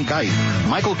 Malcolm Kite,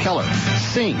 Michael Keller.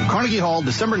 Sing, Carnegie Hall,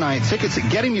 December 9th. Tickets at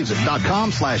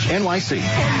GettyMusic.com/NYC.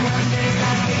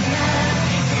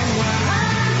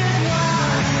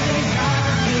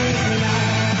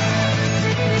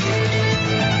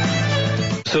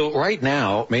 So right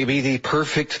now may be the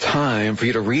perfect time for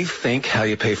you to rethink how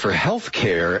you pay for health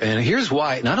care. And here's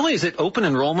why. Not only is it open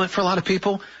enrollment for a lot of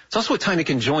people, it's also a time you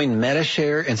can join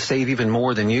MediShare and save even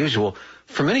more than usual.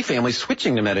 For many families,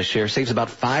 switching to MediShare saves about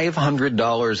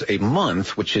 $500 a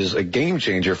month, which is a game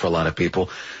changer for a lot of people.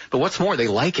 But what's more, they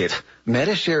like it.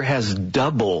 MediShare has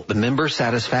double the member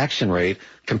satisfaction rate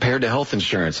compared to health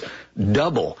insurance.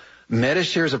 Double.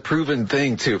 MediShare is a proven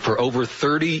thing, too. For over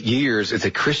 30 years, it's a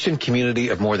Christian community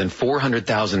of more than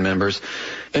 400,000 members.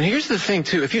 And here's the thing,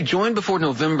 too. If you join before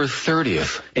November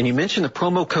 30th and you mention the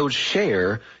promo code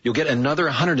SHARE, you'll get another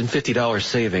 $150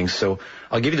 savings. So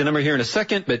I'll give you the number here in a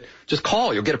second, but just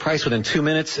call. You'll get a price within 2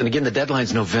 minutes. And again, the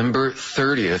deadline's November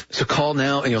 30th. So call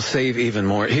now and you'll save even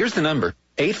more. Here's the number.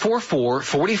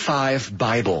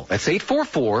 844-45-BIBLE. That's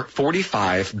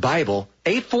 844-45-BIBLE.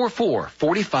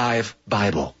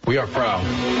 844-45-BIBLE. We are proud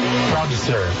to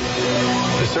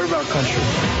serve our country,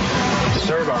 to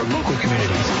serve our local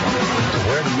communities, to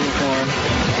wear the uniform,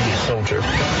 to be a soldier,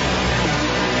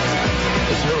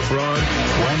 to serve abroad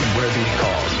when and where duty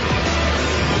calls.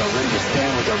 We are ready to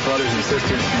stand with our brothers and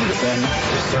sisters to defend,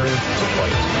 to serve, to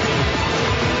fight.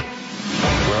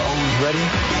 We're always ready.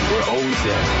 We're always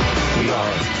there. We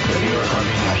are the New York Army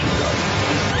National Guard.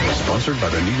 Sponsored by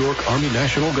the New York Army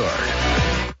National Guard.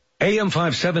 AM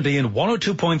 570 and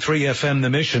 102.3 FM, The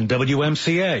Mission,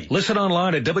 WMCA. Listen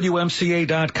online at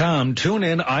WMCA.com. Tune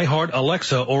in, iHeart,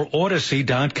 Alexa, or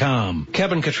Odyssey.com.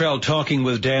 Kevin Cottrell talking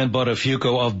with Dan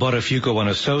Buttafuoco of Buttafuoco &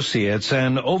 Associates.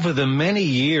 And over the many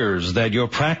years that your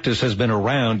practice has been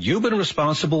around, you've been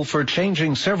responsible for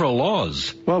changing several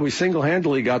laws. Well, we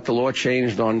single-handedly got the law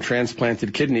changed on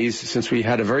transplanted kidneys, since we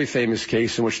had a very famous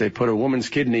case in which they put a woman's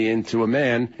kidney into a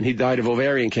man, and he died of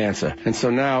ovarian cancer. And so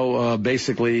now,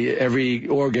 basically, every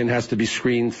organ has to be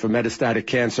screened for metastatic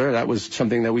cancer. That was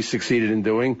something that we succeeded in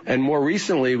doing. And more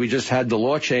recently, we just had the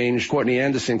law changed. Courtney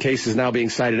Anderson case is now being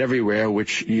cited everywhere,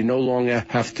 which you no longer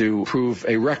have to prove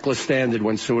a reckless standard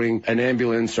when suing an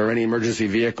ambulance or any emergency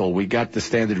vehicle. We got the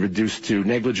standard reduced to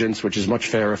negligence, which is much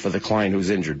fairer for the client who's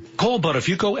injured. Call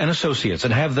Buttafuoco & Associates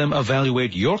and have them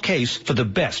evaluate your case for the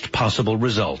best possible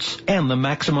results and the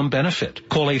maximum benefit.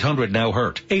 Call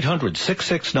 800-NOW-HURT,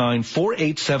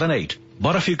 800-669-4878.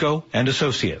 Buttafuoco &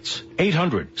 Associates,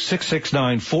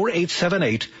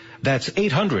 800-669-4878. That's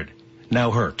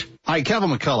 800-NOW-HURT. Hi,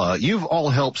 Kevin McCullough. You've all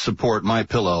helped support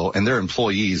MyPillow and their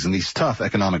employees in these tough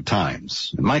economic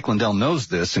times. Mike Lindell knows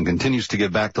this and continues to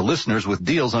give back to listeners with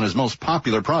deals on his most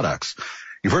popular products.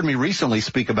 You've heard me recently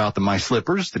speak about the My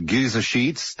Slippers, the Giza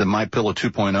Sheets, the MyPillow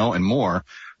 2.0, and more.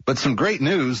 But some great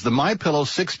news, the MyPillow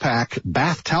 6-pack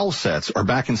bath towel sets are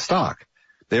back in stock.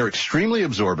 They are extremely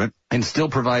absorbent and still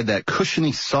provide that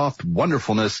cushiony, soft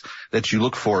wonderfulness that you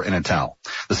look for in a towel.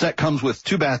 The set comes with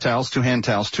 2 bath towels, 2 hand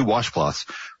towels, 2 washcloths.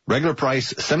 Regular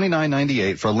price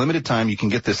 $79.98. For a limited time, you can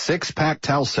get the 6-pack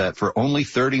towel set for only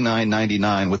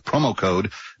 $39.99 with promo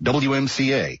code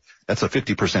WMCA. That's a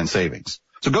 50% savings.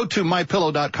 So go to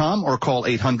MyPillow.com or call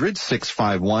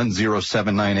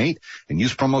 800-651-0798 and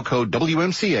use promo code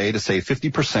WMCA to save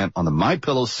 50% on the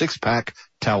MyPillow 6-pack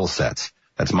towel sets.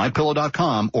 That's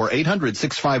MyPillow.com or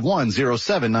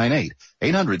 800-651-0798.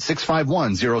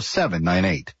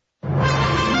 800-651-0798.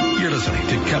 You're listening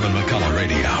to Kevin McCullough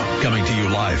Radio, coming to you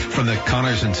live from the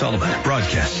Connors and Sullivan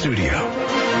Broadcast Studio.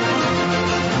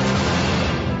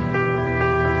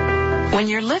 When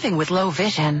you're living with low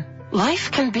vision,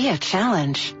 life can be a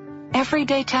challenge.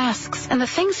 Everyday tasks and the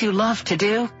things you love to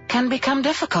do can become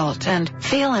difficult and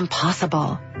feel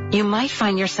impossible. You might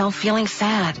find yourself feeling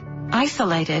sad,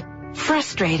 isolated,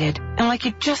 frustrated, and like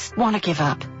you just want to give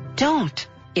up. Don't.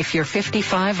 If you're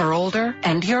 55 or older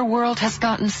and your world has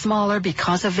gotten smaller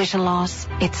because of vision loss,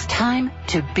 it's time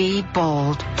to be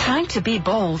bold. Time to be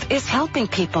bold is helping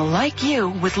people like you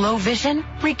with low vision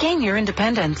regain your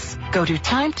independence. Go to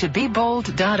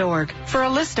timetobebold.org for a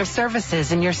list of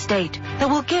services in your state that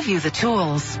will give you the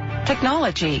tools,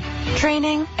 technology,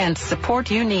 training, and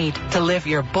support you need to live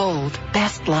your bold,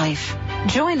 best life.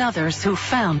 Join others who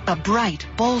found a bright,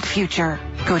 bold future.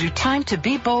 Go to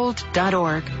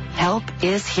timetobebold.org. Help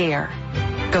is here.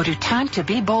 Go to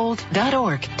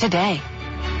timetobebold.org today.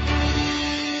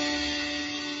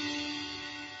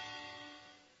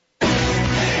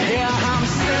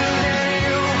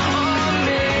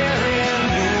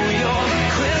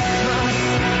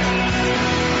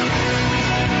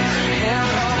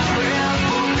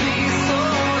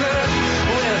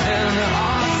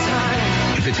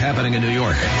 Happening in New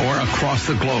York or across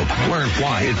the globe. Learn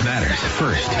why it matters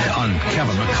first on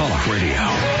Kevin McCullough Radio.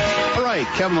 All right,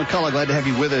 Kevin McCullough, glad to have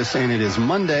you with us. And it is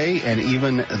Monday, and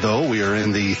even though we are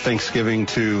in the Thanksgiving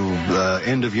to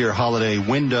end-of-year holiday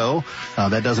window,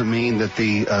 that doesn't mean that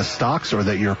the stocks or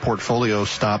that your portfolio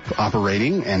stop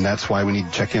operating, and that's why we need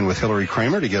to check in with Hillary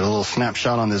Kramer to get a little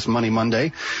snapshot on this Money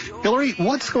Monday. Hillary,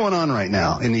 what's going on right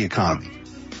now in the economy?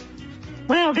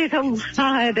 Well, there's a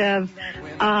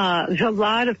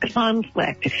lot of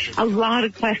conflict, a lot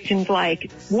of questions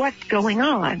like, what's going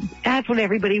on? That's what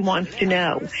everybody wants to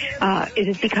know. It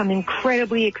has become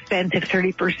incredibly expensive,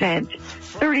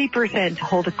 30% to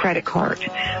hold a credit card.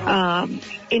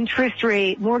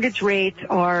 Mortgage rates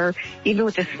are, even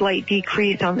with a slight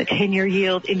decrease on the 10-year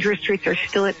yield, interest rates are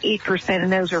still at 8%,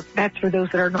 and that's for those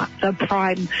that are not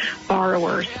subprime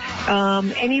borrowers.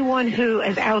 Anyone who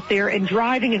is out there and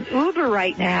driving an Uber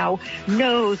right now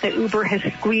knows that Uber has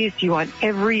squeezed you on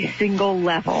every single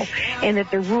level, and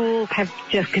that the rules have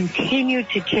just continued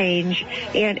to change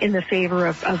and in the favor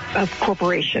of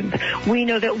corporations. We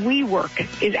know that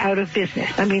WeWork is out of business.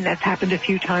 I mean, that's happened a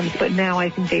few times, but now I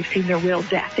think they've seen their real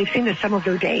death. They've seen the sum of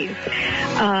their days.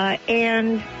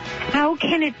 And how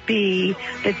can it be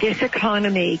that this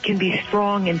economy can be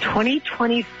strong in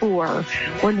 2024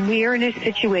 when we are in a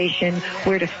situation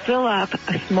where to fill up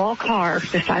a small car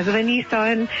the size of a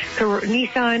Nissan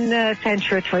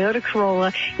Sentra, Toyota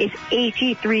Corolla, is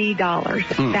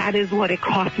 $83. That is what it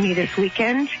cost me this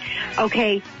weekend.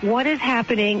 Okay, what is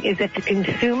happening is that the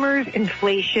consumer's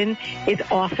inflation is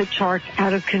off the charts,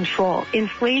 out of control.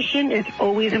 Inflation is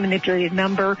always a manipulated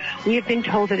number. We have been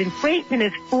told that inflation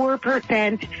is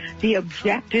 4%. The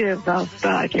objective of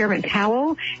Chairman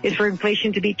Powell is for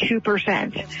inflation to be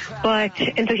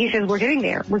 2%. And so he says, we're getting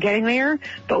there,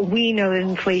 but we know that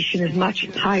inflation is much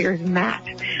higher than that.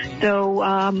 So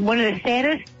one of the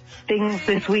saddest things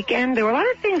this weekend, there were a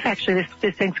lot of things actually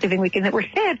this Thanksgiving weekend that were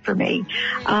sad for me.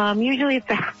 Usually it's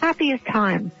the happiest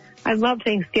time. I love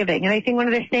Thanksgiving, and I think one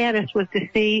of the saddest was to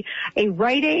see a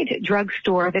Rite Aid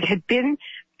drugstore that had been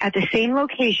at the same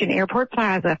location, Airport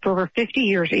Plaza, for over 50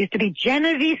 years. It used to be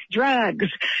Genovese Drugs.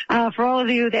 For all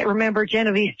of you that remember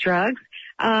Genovese Drugs,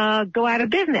 go out of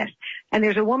business. And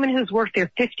there's a woman who's worked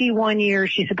there 51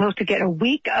 years. She's supposed to get a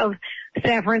week of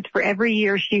severance for every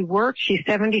year she worked. She's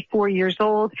 74 years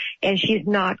old, and she's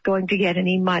not going to get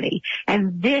any money.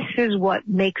 And this is what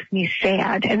makes me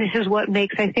sad. And this is what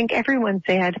makes, I think, everyone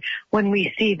sad when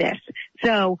we see this.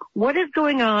 So what is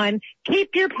going on?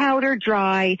 Keep your powder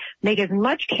dry. Make as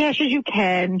much cash as you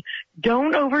can.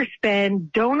 Don't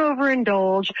overspend. Don't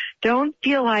overindulge. Don't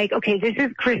feel like, okay, this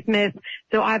is Christmas,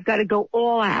 so I've got to go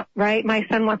all out, right? My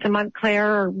son wants a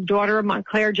Montclair, or daughter a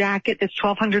Montclair jacket that's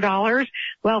 $1,200.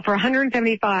 Well, for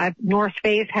 $175, North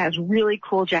Face has really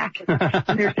cool jackets.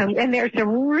 and there's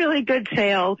some really good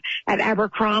sales at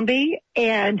Abercrombie,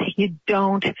 and you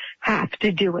don't have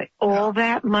to do it. All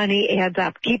that money adds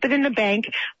up. Keep it in the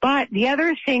bank. But the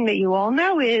other thing that you all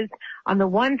know is, on the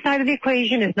one side of the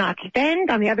equation is not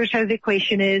spend. On the other side of the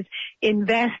equation is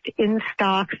invest in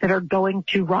stocks that are going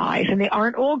to rise. And they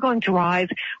aren't all going to rise,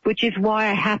 which is why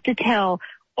I have to tell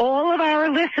all of our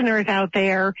listeners out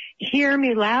there, hear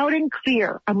me loud and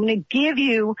clear. I'm going to give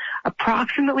you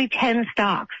approximately 10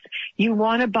 stocks you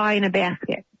want to buy in a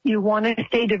basket. You want to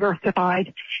stay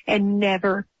diversified and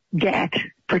never get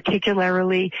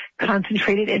particularly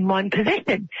concentrated in one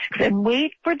position. And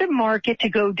wait for the market to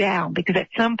go down, because at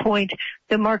some point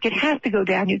the market has to go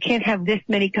down. You can't have this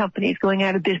many companies going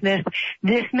out of business,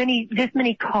 this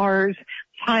many cars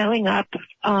piling up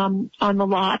on the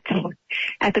lot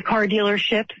at the car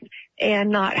dealerships, and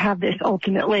not have this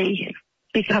ultimately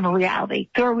become a reality.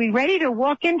 So are we ready to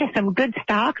walk into some good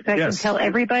stocks? I can tell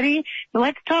everybody.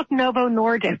 Let's talk Novo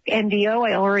Nordisk, NDO.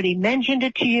 I already mentioned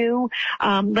it to you.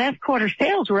 Last quarter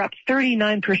sales were up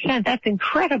 39%. That's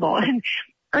incredible. And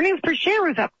earnings per share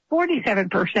was up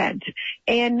 47%.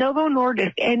 And Novo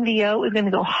Nordisk, NDO, is going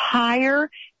to go higher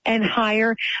and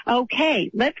higher. Okay,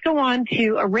 let's go on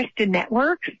to Arista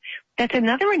Networks. That's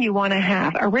another one you want to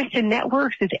have. Arista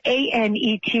Networks is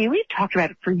ANET. We've talked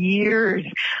about it for years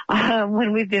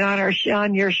when we've been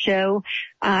on your show.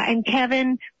 And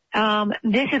Kevin,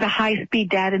 this is a high-speed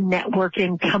data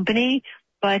networking company,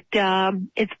 but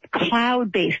it's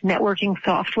cloud-based networking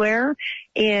software,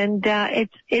 and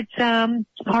it's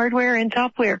hardware and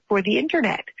software for the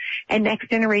internet and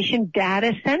next-generation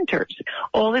data centers.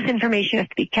 All this information has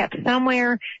to be kept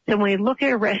somewhere. So when we look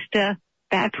at Arista,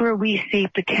 that's where we see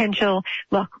potential.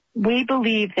 Look, we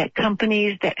believe that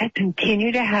companies that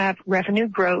continue to have revenue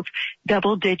growth,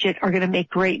 double-digit, are going to make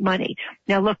great money.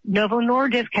 Now, look, Novo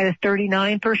Nordisk had a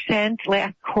 39%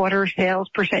 last quarter sales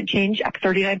percent change, up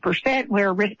 39%,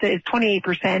 where Arista is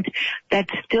 28%.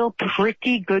 That's still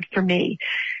pretty good for me.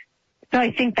 So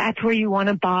I think that's where you want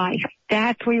to buy.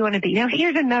 That's where you want to be. Now,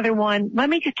 here's another one. Let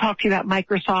me just talk to you about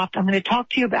Microsoft. I'm going to talk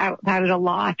to you about it a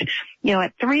lot. You know,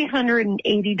 at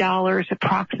 $380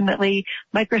 approximately,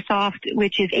 Microsoft,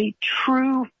 which is a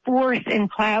true force in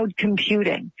cloud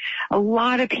computing. A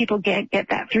lot of people get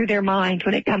that through their minds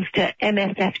when it comes to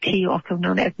MSFT, also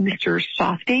known as Mr.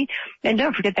 Softy. And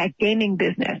don't forget that gaming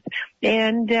business.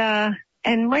 And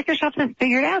Microsoft has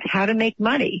figured out how to make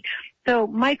money. So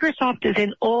Microsoft is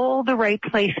in all the right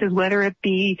places, whether it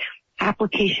be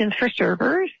applications for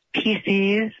servers,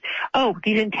 PCs,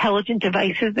 these intelligent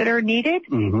devices that are needed,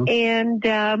 and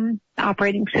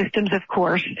operating systems, of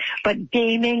course. But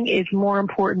gaming is more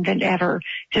important than ever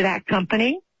to that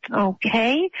company.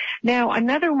 Okay. Now,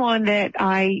 another one that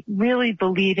I really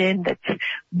believe in that's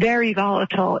very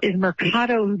volatile is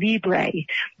Mercado Libre.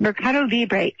 Mercado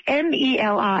Libre,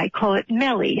 M-E-L-I, call it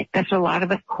Melli. That's what a lot of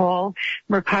us call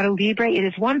Mercado Libre. It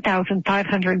is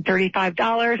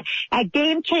 $1,535. At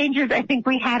Game Changers, I think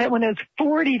we had it when it was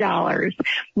 $40.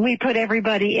 We put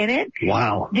everybody in it.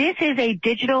 Wow. This is a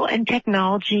digital and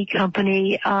technology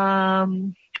company,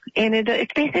 and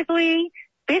it's basically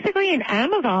an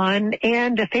Amazon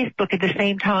and a Facebook at the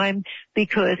same time,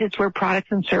 because it's where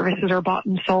products and services are bought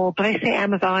and sold. But I say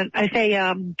Amazon, I say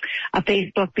a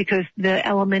Facebook, because the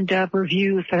element of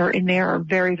reviews that are in there are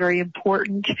very, very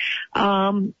important.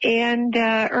 And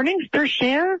earnings per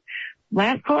share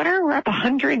last quarter were up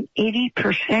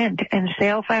 180%, and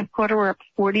sales last quarter were up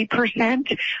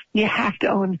 40%. You have to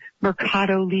own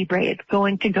Mercado Libre. It's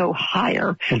going to go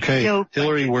higher. Okay, so,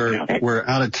 Hillary, we're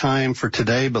out of time for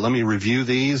today, but let me review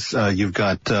these. You've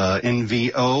got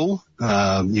NVO,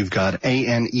 you've got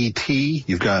ANET,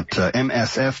 you've got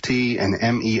MSFT and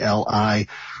MELI.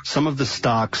 Some of the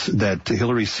stocks that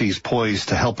Hillary sees poised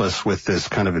to help us with this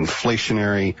kind of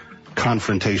inflationary,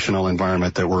 confrontational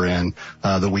environment that we're in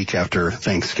the week after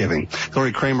Thanksgiving.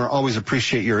 Hillary Kramer, always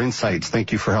appreciate your insights.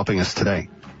 Thank you for helping us today.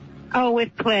 Oh,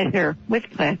 with pleasure. With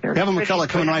pleasure. Kevin McCullough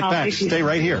coming right back. Stay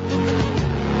right here.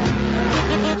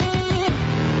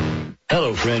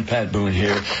 Hello, friend. Pat Boone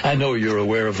here. I know you're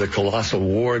aware of the colossal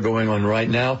war going on right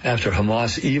now after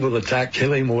Hamas' evil attack,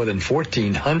 killing more than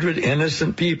 1,400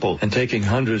 innocent people and taking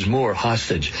hundreds more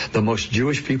hostage. The most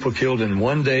Jewish people killed in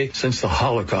one day since the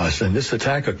Holocaust, and this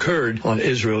attack occurred on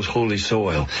Israel's holy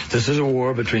soil. This is a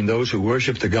war between those who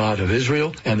worship the God of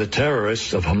Israel and the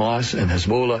terrorists of Hamas and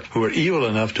Hezbollah, who are evil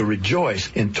enough to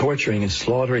rejoice in torturing and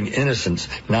slaughtering innocents.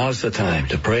 Now's the time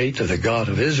to pray to the God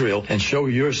of Israel and show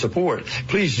your support.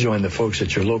 Please join the folks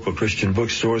at your local Christian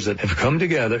bookstores that have come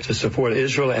together to support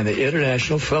Israel and the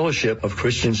International Fellowship of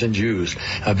Christians and Jews.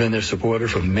 I've been their supporter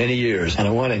for many years, and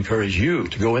I want to encourage you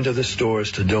to go into the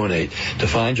stores to donate. To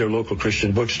find your local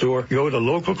Christian bookstore, go to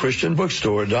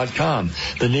localchristianbookstore.com.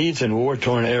 The needs in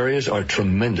war-torn areas are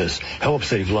tremendous. Help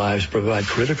save lives, provide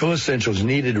critical essentials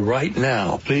needed right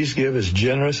now. Please give as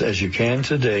generous as you can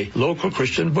today.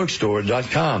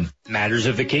 localchristianbookstore.com. Matters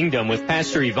of the Kingdom with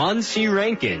Pastor Yvonne C.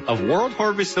 Rankin of World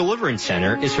Harvest Deliverance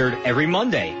Center is heard every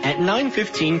Monday at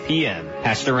 9:15 p.m.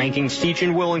 Pastor Rankin's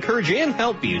teaching will encourage and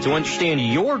help you to understand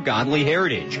your godly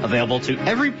heritage, available to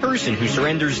every person who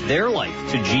surrenders their life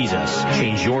to Jesus.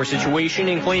 Change your situation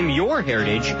and claim your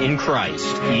heritage in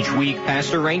Christ. Each week,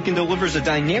 Pastor Rankin delivers a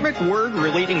dynamic word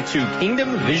relating to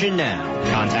Kingdom Vision Now.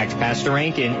 Contact Pastor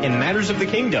Rankin in Matters of the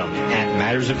Kingdom at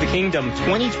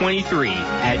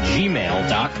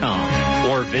mattersofthekingdom2023@gmail.com.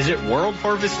 Or visit World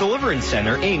Harvest Deliverance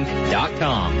Center,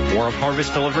 Inc.com. World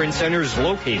Harvest Deliverance Center is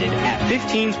located at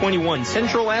 1521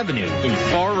 Central Avenue in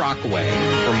Far Rockaway.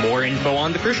 For more info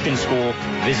on the Christian School,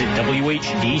 visit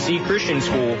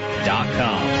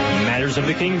WHDCChristianschool.com. Matters of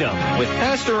the Kingdom with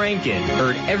Pastor Rankin,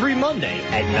 heard every Monday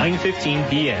at 9:15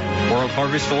 p.m. World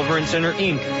Harvest Deliverance Center,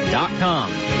 Inc.com.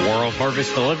 World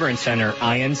Harvest Deliverance Center,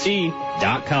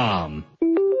 INC.com.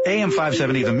 AM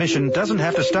 570 The Mission doesn't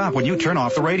have to stop when you turn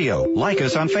off the radio. Like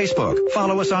us on Facebook.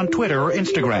 Follow us on Twitter or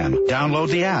Instagram. Download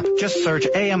the app. Just search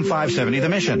AM 570 The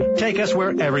Mission. Take us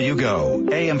wherever you go.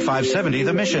 AM 570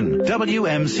 The Mission.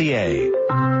 WMCA.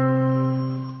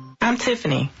 I'm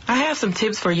Tiffany. I have some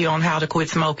tips for you on how to quit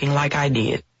smoking like I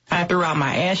did. I threw out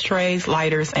my ashtrays,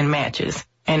 lighters, and matches,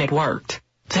 and it worked.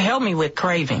 To help me with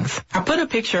cravings, I put a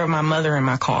picture of my mother in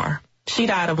my car. She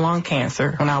died of lung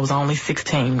cancer when I was only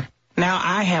 16. Now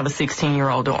I have a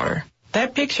 16-year-old daughter.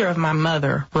 That picture of my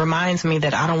mother reminds me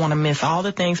that I don't want to miss all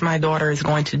the things my daughter is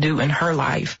going to do in her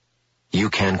life. You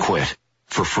can quit.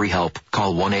 For free help,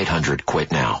 call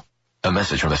 1-800-QUIT-NOW. A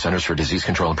message from the Centers for Disease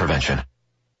Control and Prevention.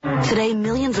 Today,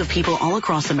 millions of people all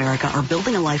across America are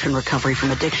building a life in recovery from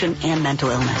addiction and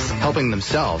mental illness. Helping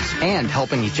themselves and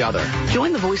helping each other.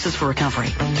 Join the Voices for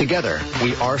Recovery. Together,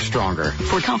 we are stronger.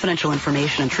 For confidential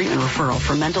information and treatment referral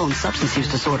for mental and substance use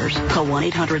disorders, call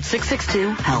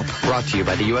 1-800-662-HELP. Brought to you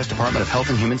by the U.S. Department of Health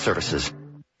and Human Services.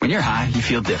 When you're high, you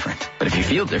feel different. But if you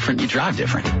feel different, you drive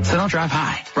different. So don't drive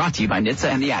high. Brought to you by NHTSA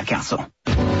and the Ad Council.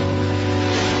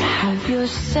 Have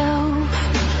yourself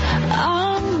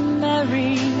a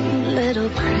merry little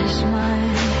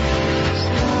Christmas.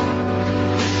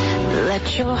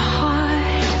 Let your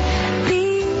heart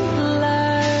be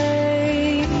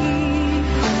light.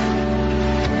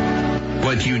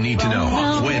 What you need to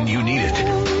know when you need it.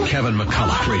 Kevin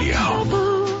McCullough Radio.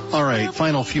 All right,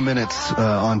 final few minutes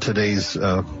on today's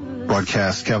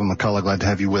broadcast. Kevin McCullough, glad to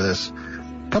have you with us.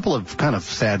 A couple of kind of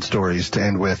sad stories to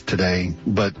end with today,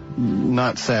 but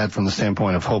not sad from the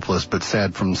standpoint of hopeless, but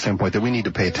sad from the standpoint that we need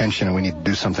to pay attention and we need to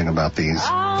do something about these.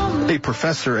 A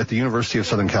professor at the University of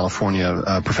Southern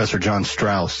California, Professor John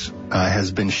Strauss,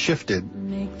 has been shifted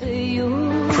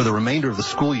for the remainder of the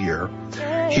school year.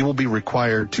 He will be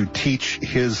required to teach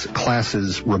his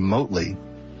classes remotely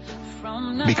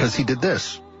because he did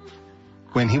this.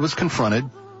 When he was confronted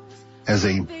as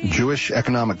a Jewish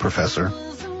economic professor,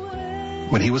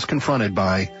 when he was confronted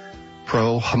by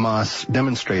pro-Hamas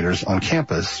demonstrators on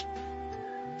campus,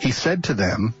 he said to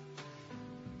them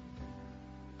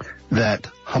that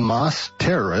Hamas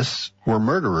terrorists were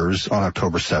murderers on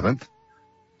October 7th,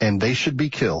 and they should be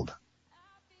killed.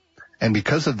 And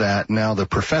because of that, now the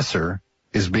professor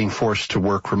is being forced to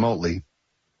work remotely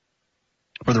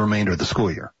for the remainder of the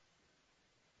school year.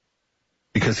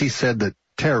 Because he said that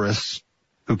terrorists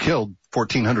who killed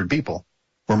 1,400 people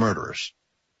were murderers.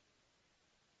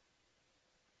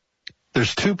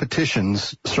 There's two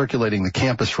petitions circulating the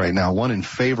campus right now, one in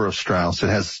favor of Strauss. It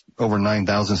has over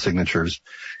 9,000 signatures,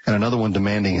 and another one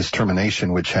demanding his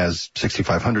termination, which has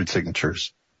 6,500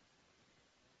 signatures.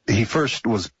 He first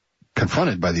was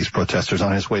confronted by these protesters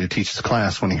on his way to teach his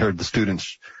class when he heard the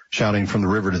students shouting from the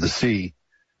river to the sea,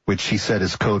 which he said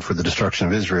is code for the destruction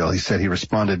of Israel. He said he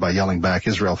responded by yelling back,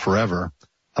 "Israel forever,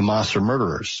 Hamas are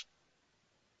murderers."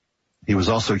 He was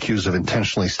also accused of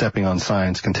intentionally stepping on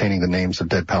signs containing the names of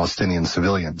dead Palestinian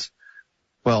civilians.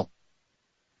 Well,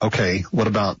 okay, what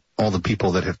about all the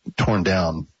people that have torn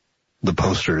down the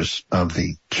posters of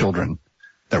the children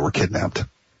that were kidnapped?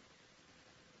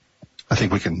 I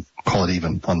think we can call it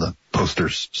even on the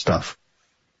posters stuff.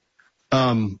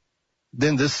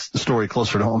 Then this story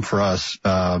closer to home for us,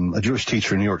 a Jewish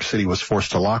teacher in New York City was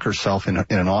forced to lock herself in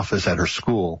an office at her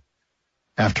school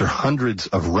after hundreds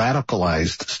of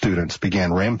radicalized students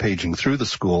began rampaging through the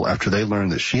school after they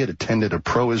learned that she had attended a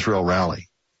pro-Israel rally.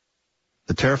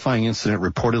 The terrifying incident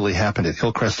reportedly happened at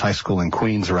Hillcrest High School in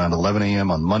Queens around 11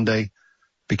 a.m. on Monday,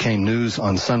 became news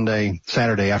on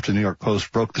Saturday after the New York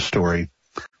Post broke the story.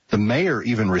 The mayor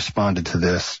even responded to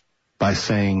this by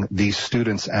saying these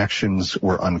students' actions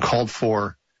were uncalled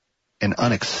for and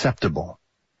unacceptable.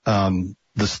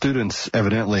 The students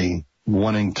evidently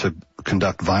wanting to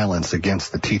conduct violence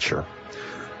against the teacher.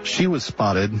 She was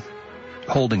spotted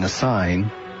holding a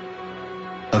sign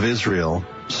of Israel,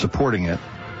 supporting it,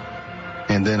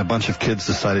 and then a bunch of kids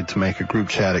decided to make a group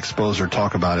chat, expose her,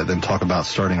 talk about it, then talk about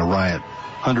starting a riot.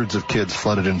 Hundreds of kids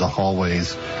flooded into the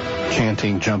hallways,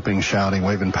 chanting, jumping, shouting,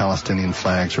 waving Palestinian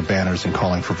flags or banners and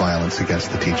calling for violence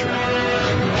against the teacher.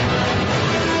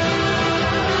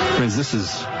 Friends,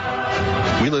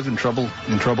 we live in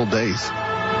troubled days.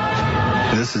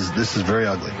 This is very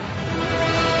ugly.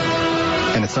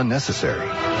 And it's unnecessary.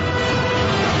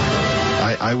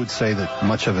 I would say that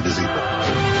much of it is evil.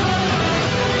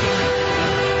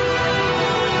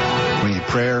 We need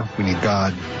prayer, we need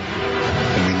God,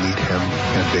 and we need Him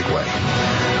in a big way.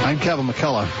 I'm Kevin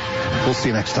McCullough. We'll see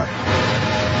you next time.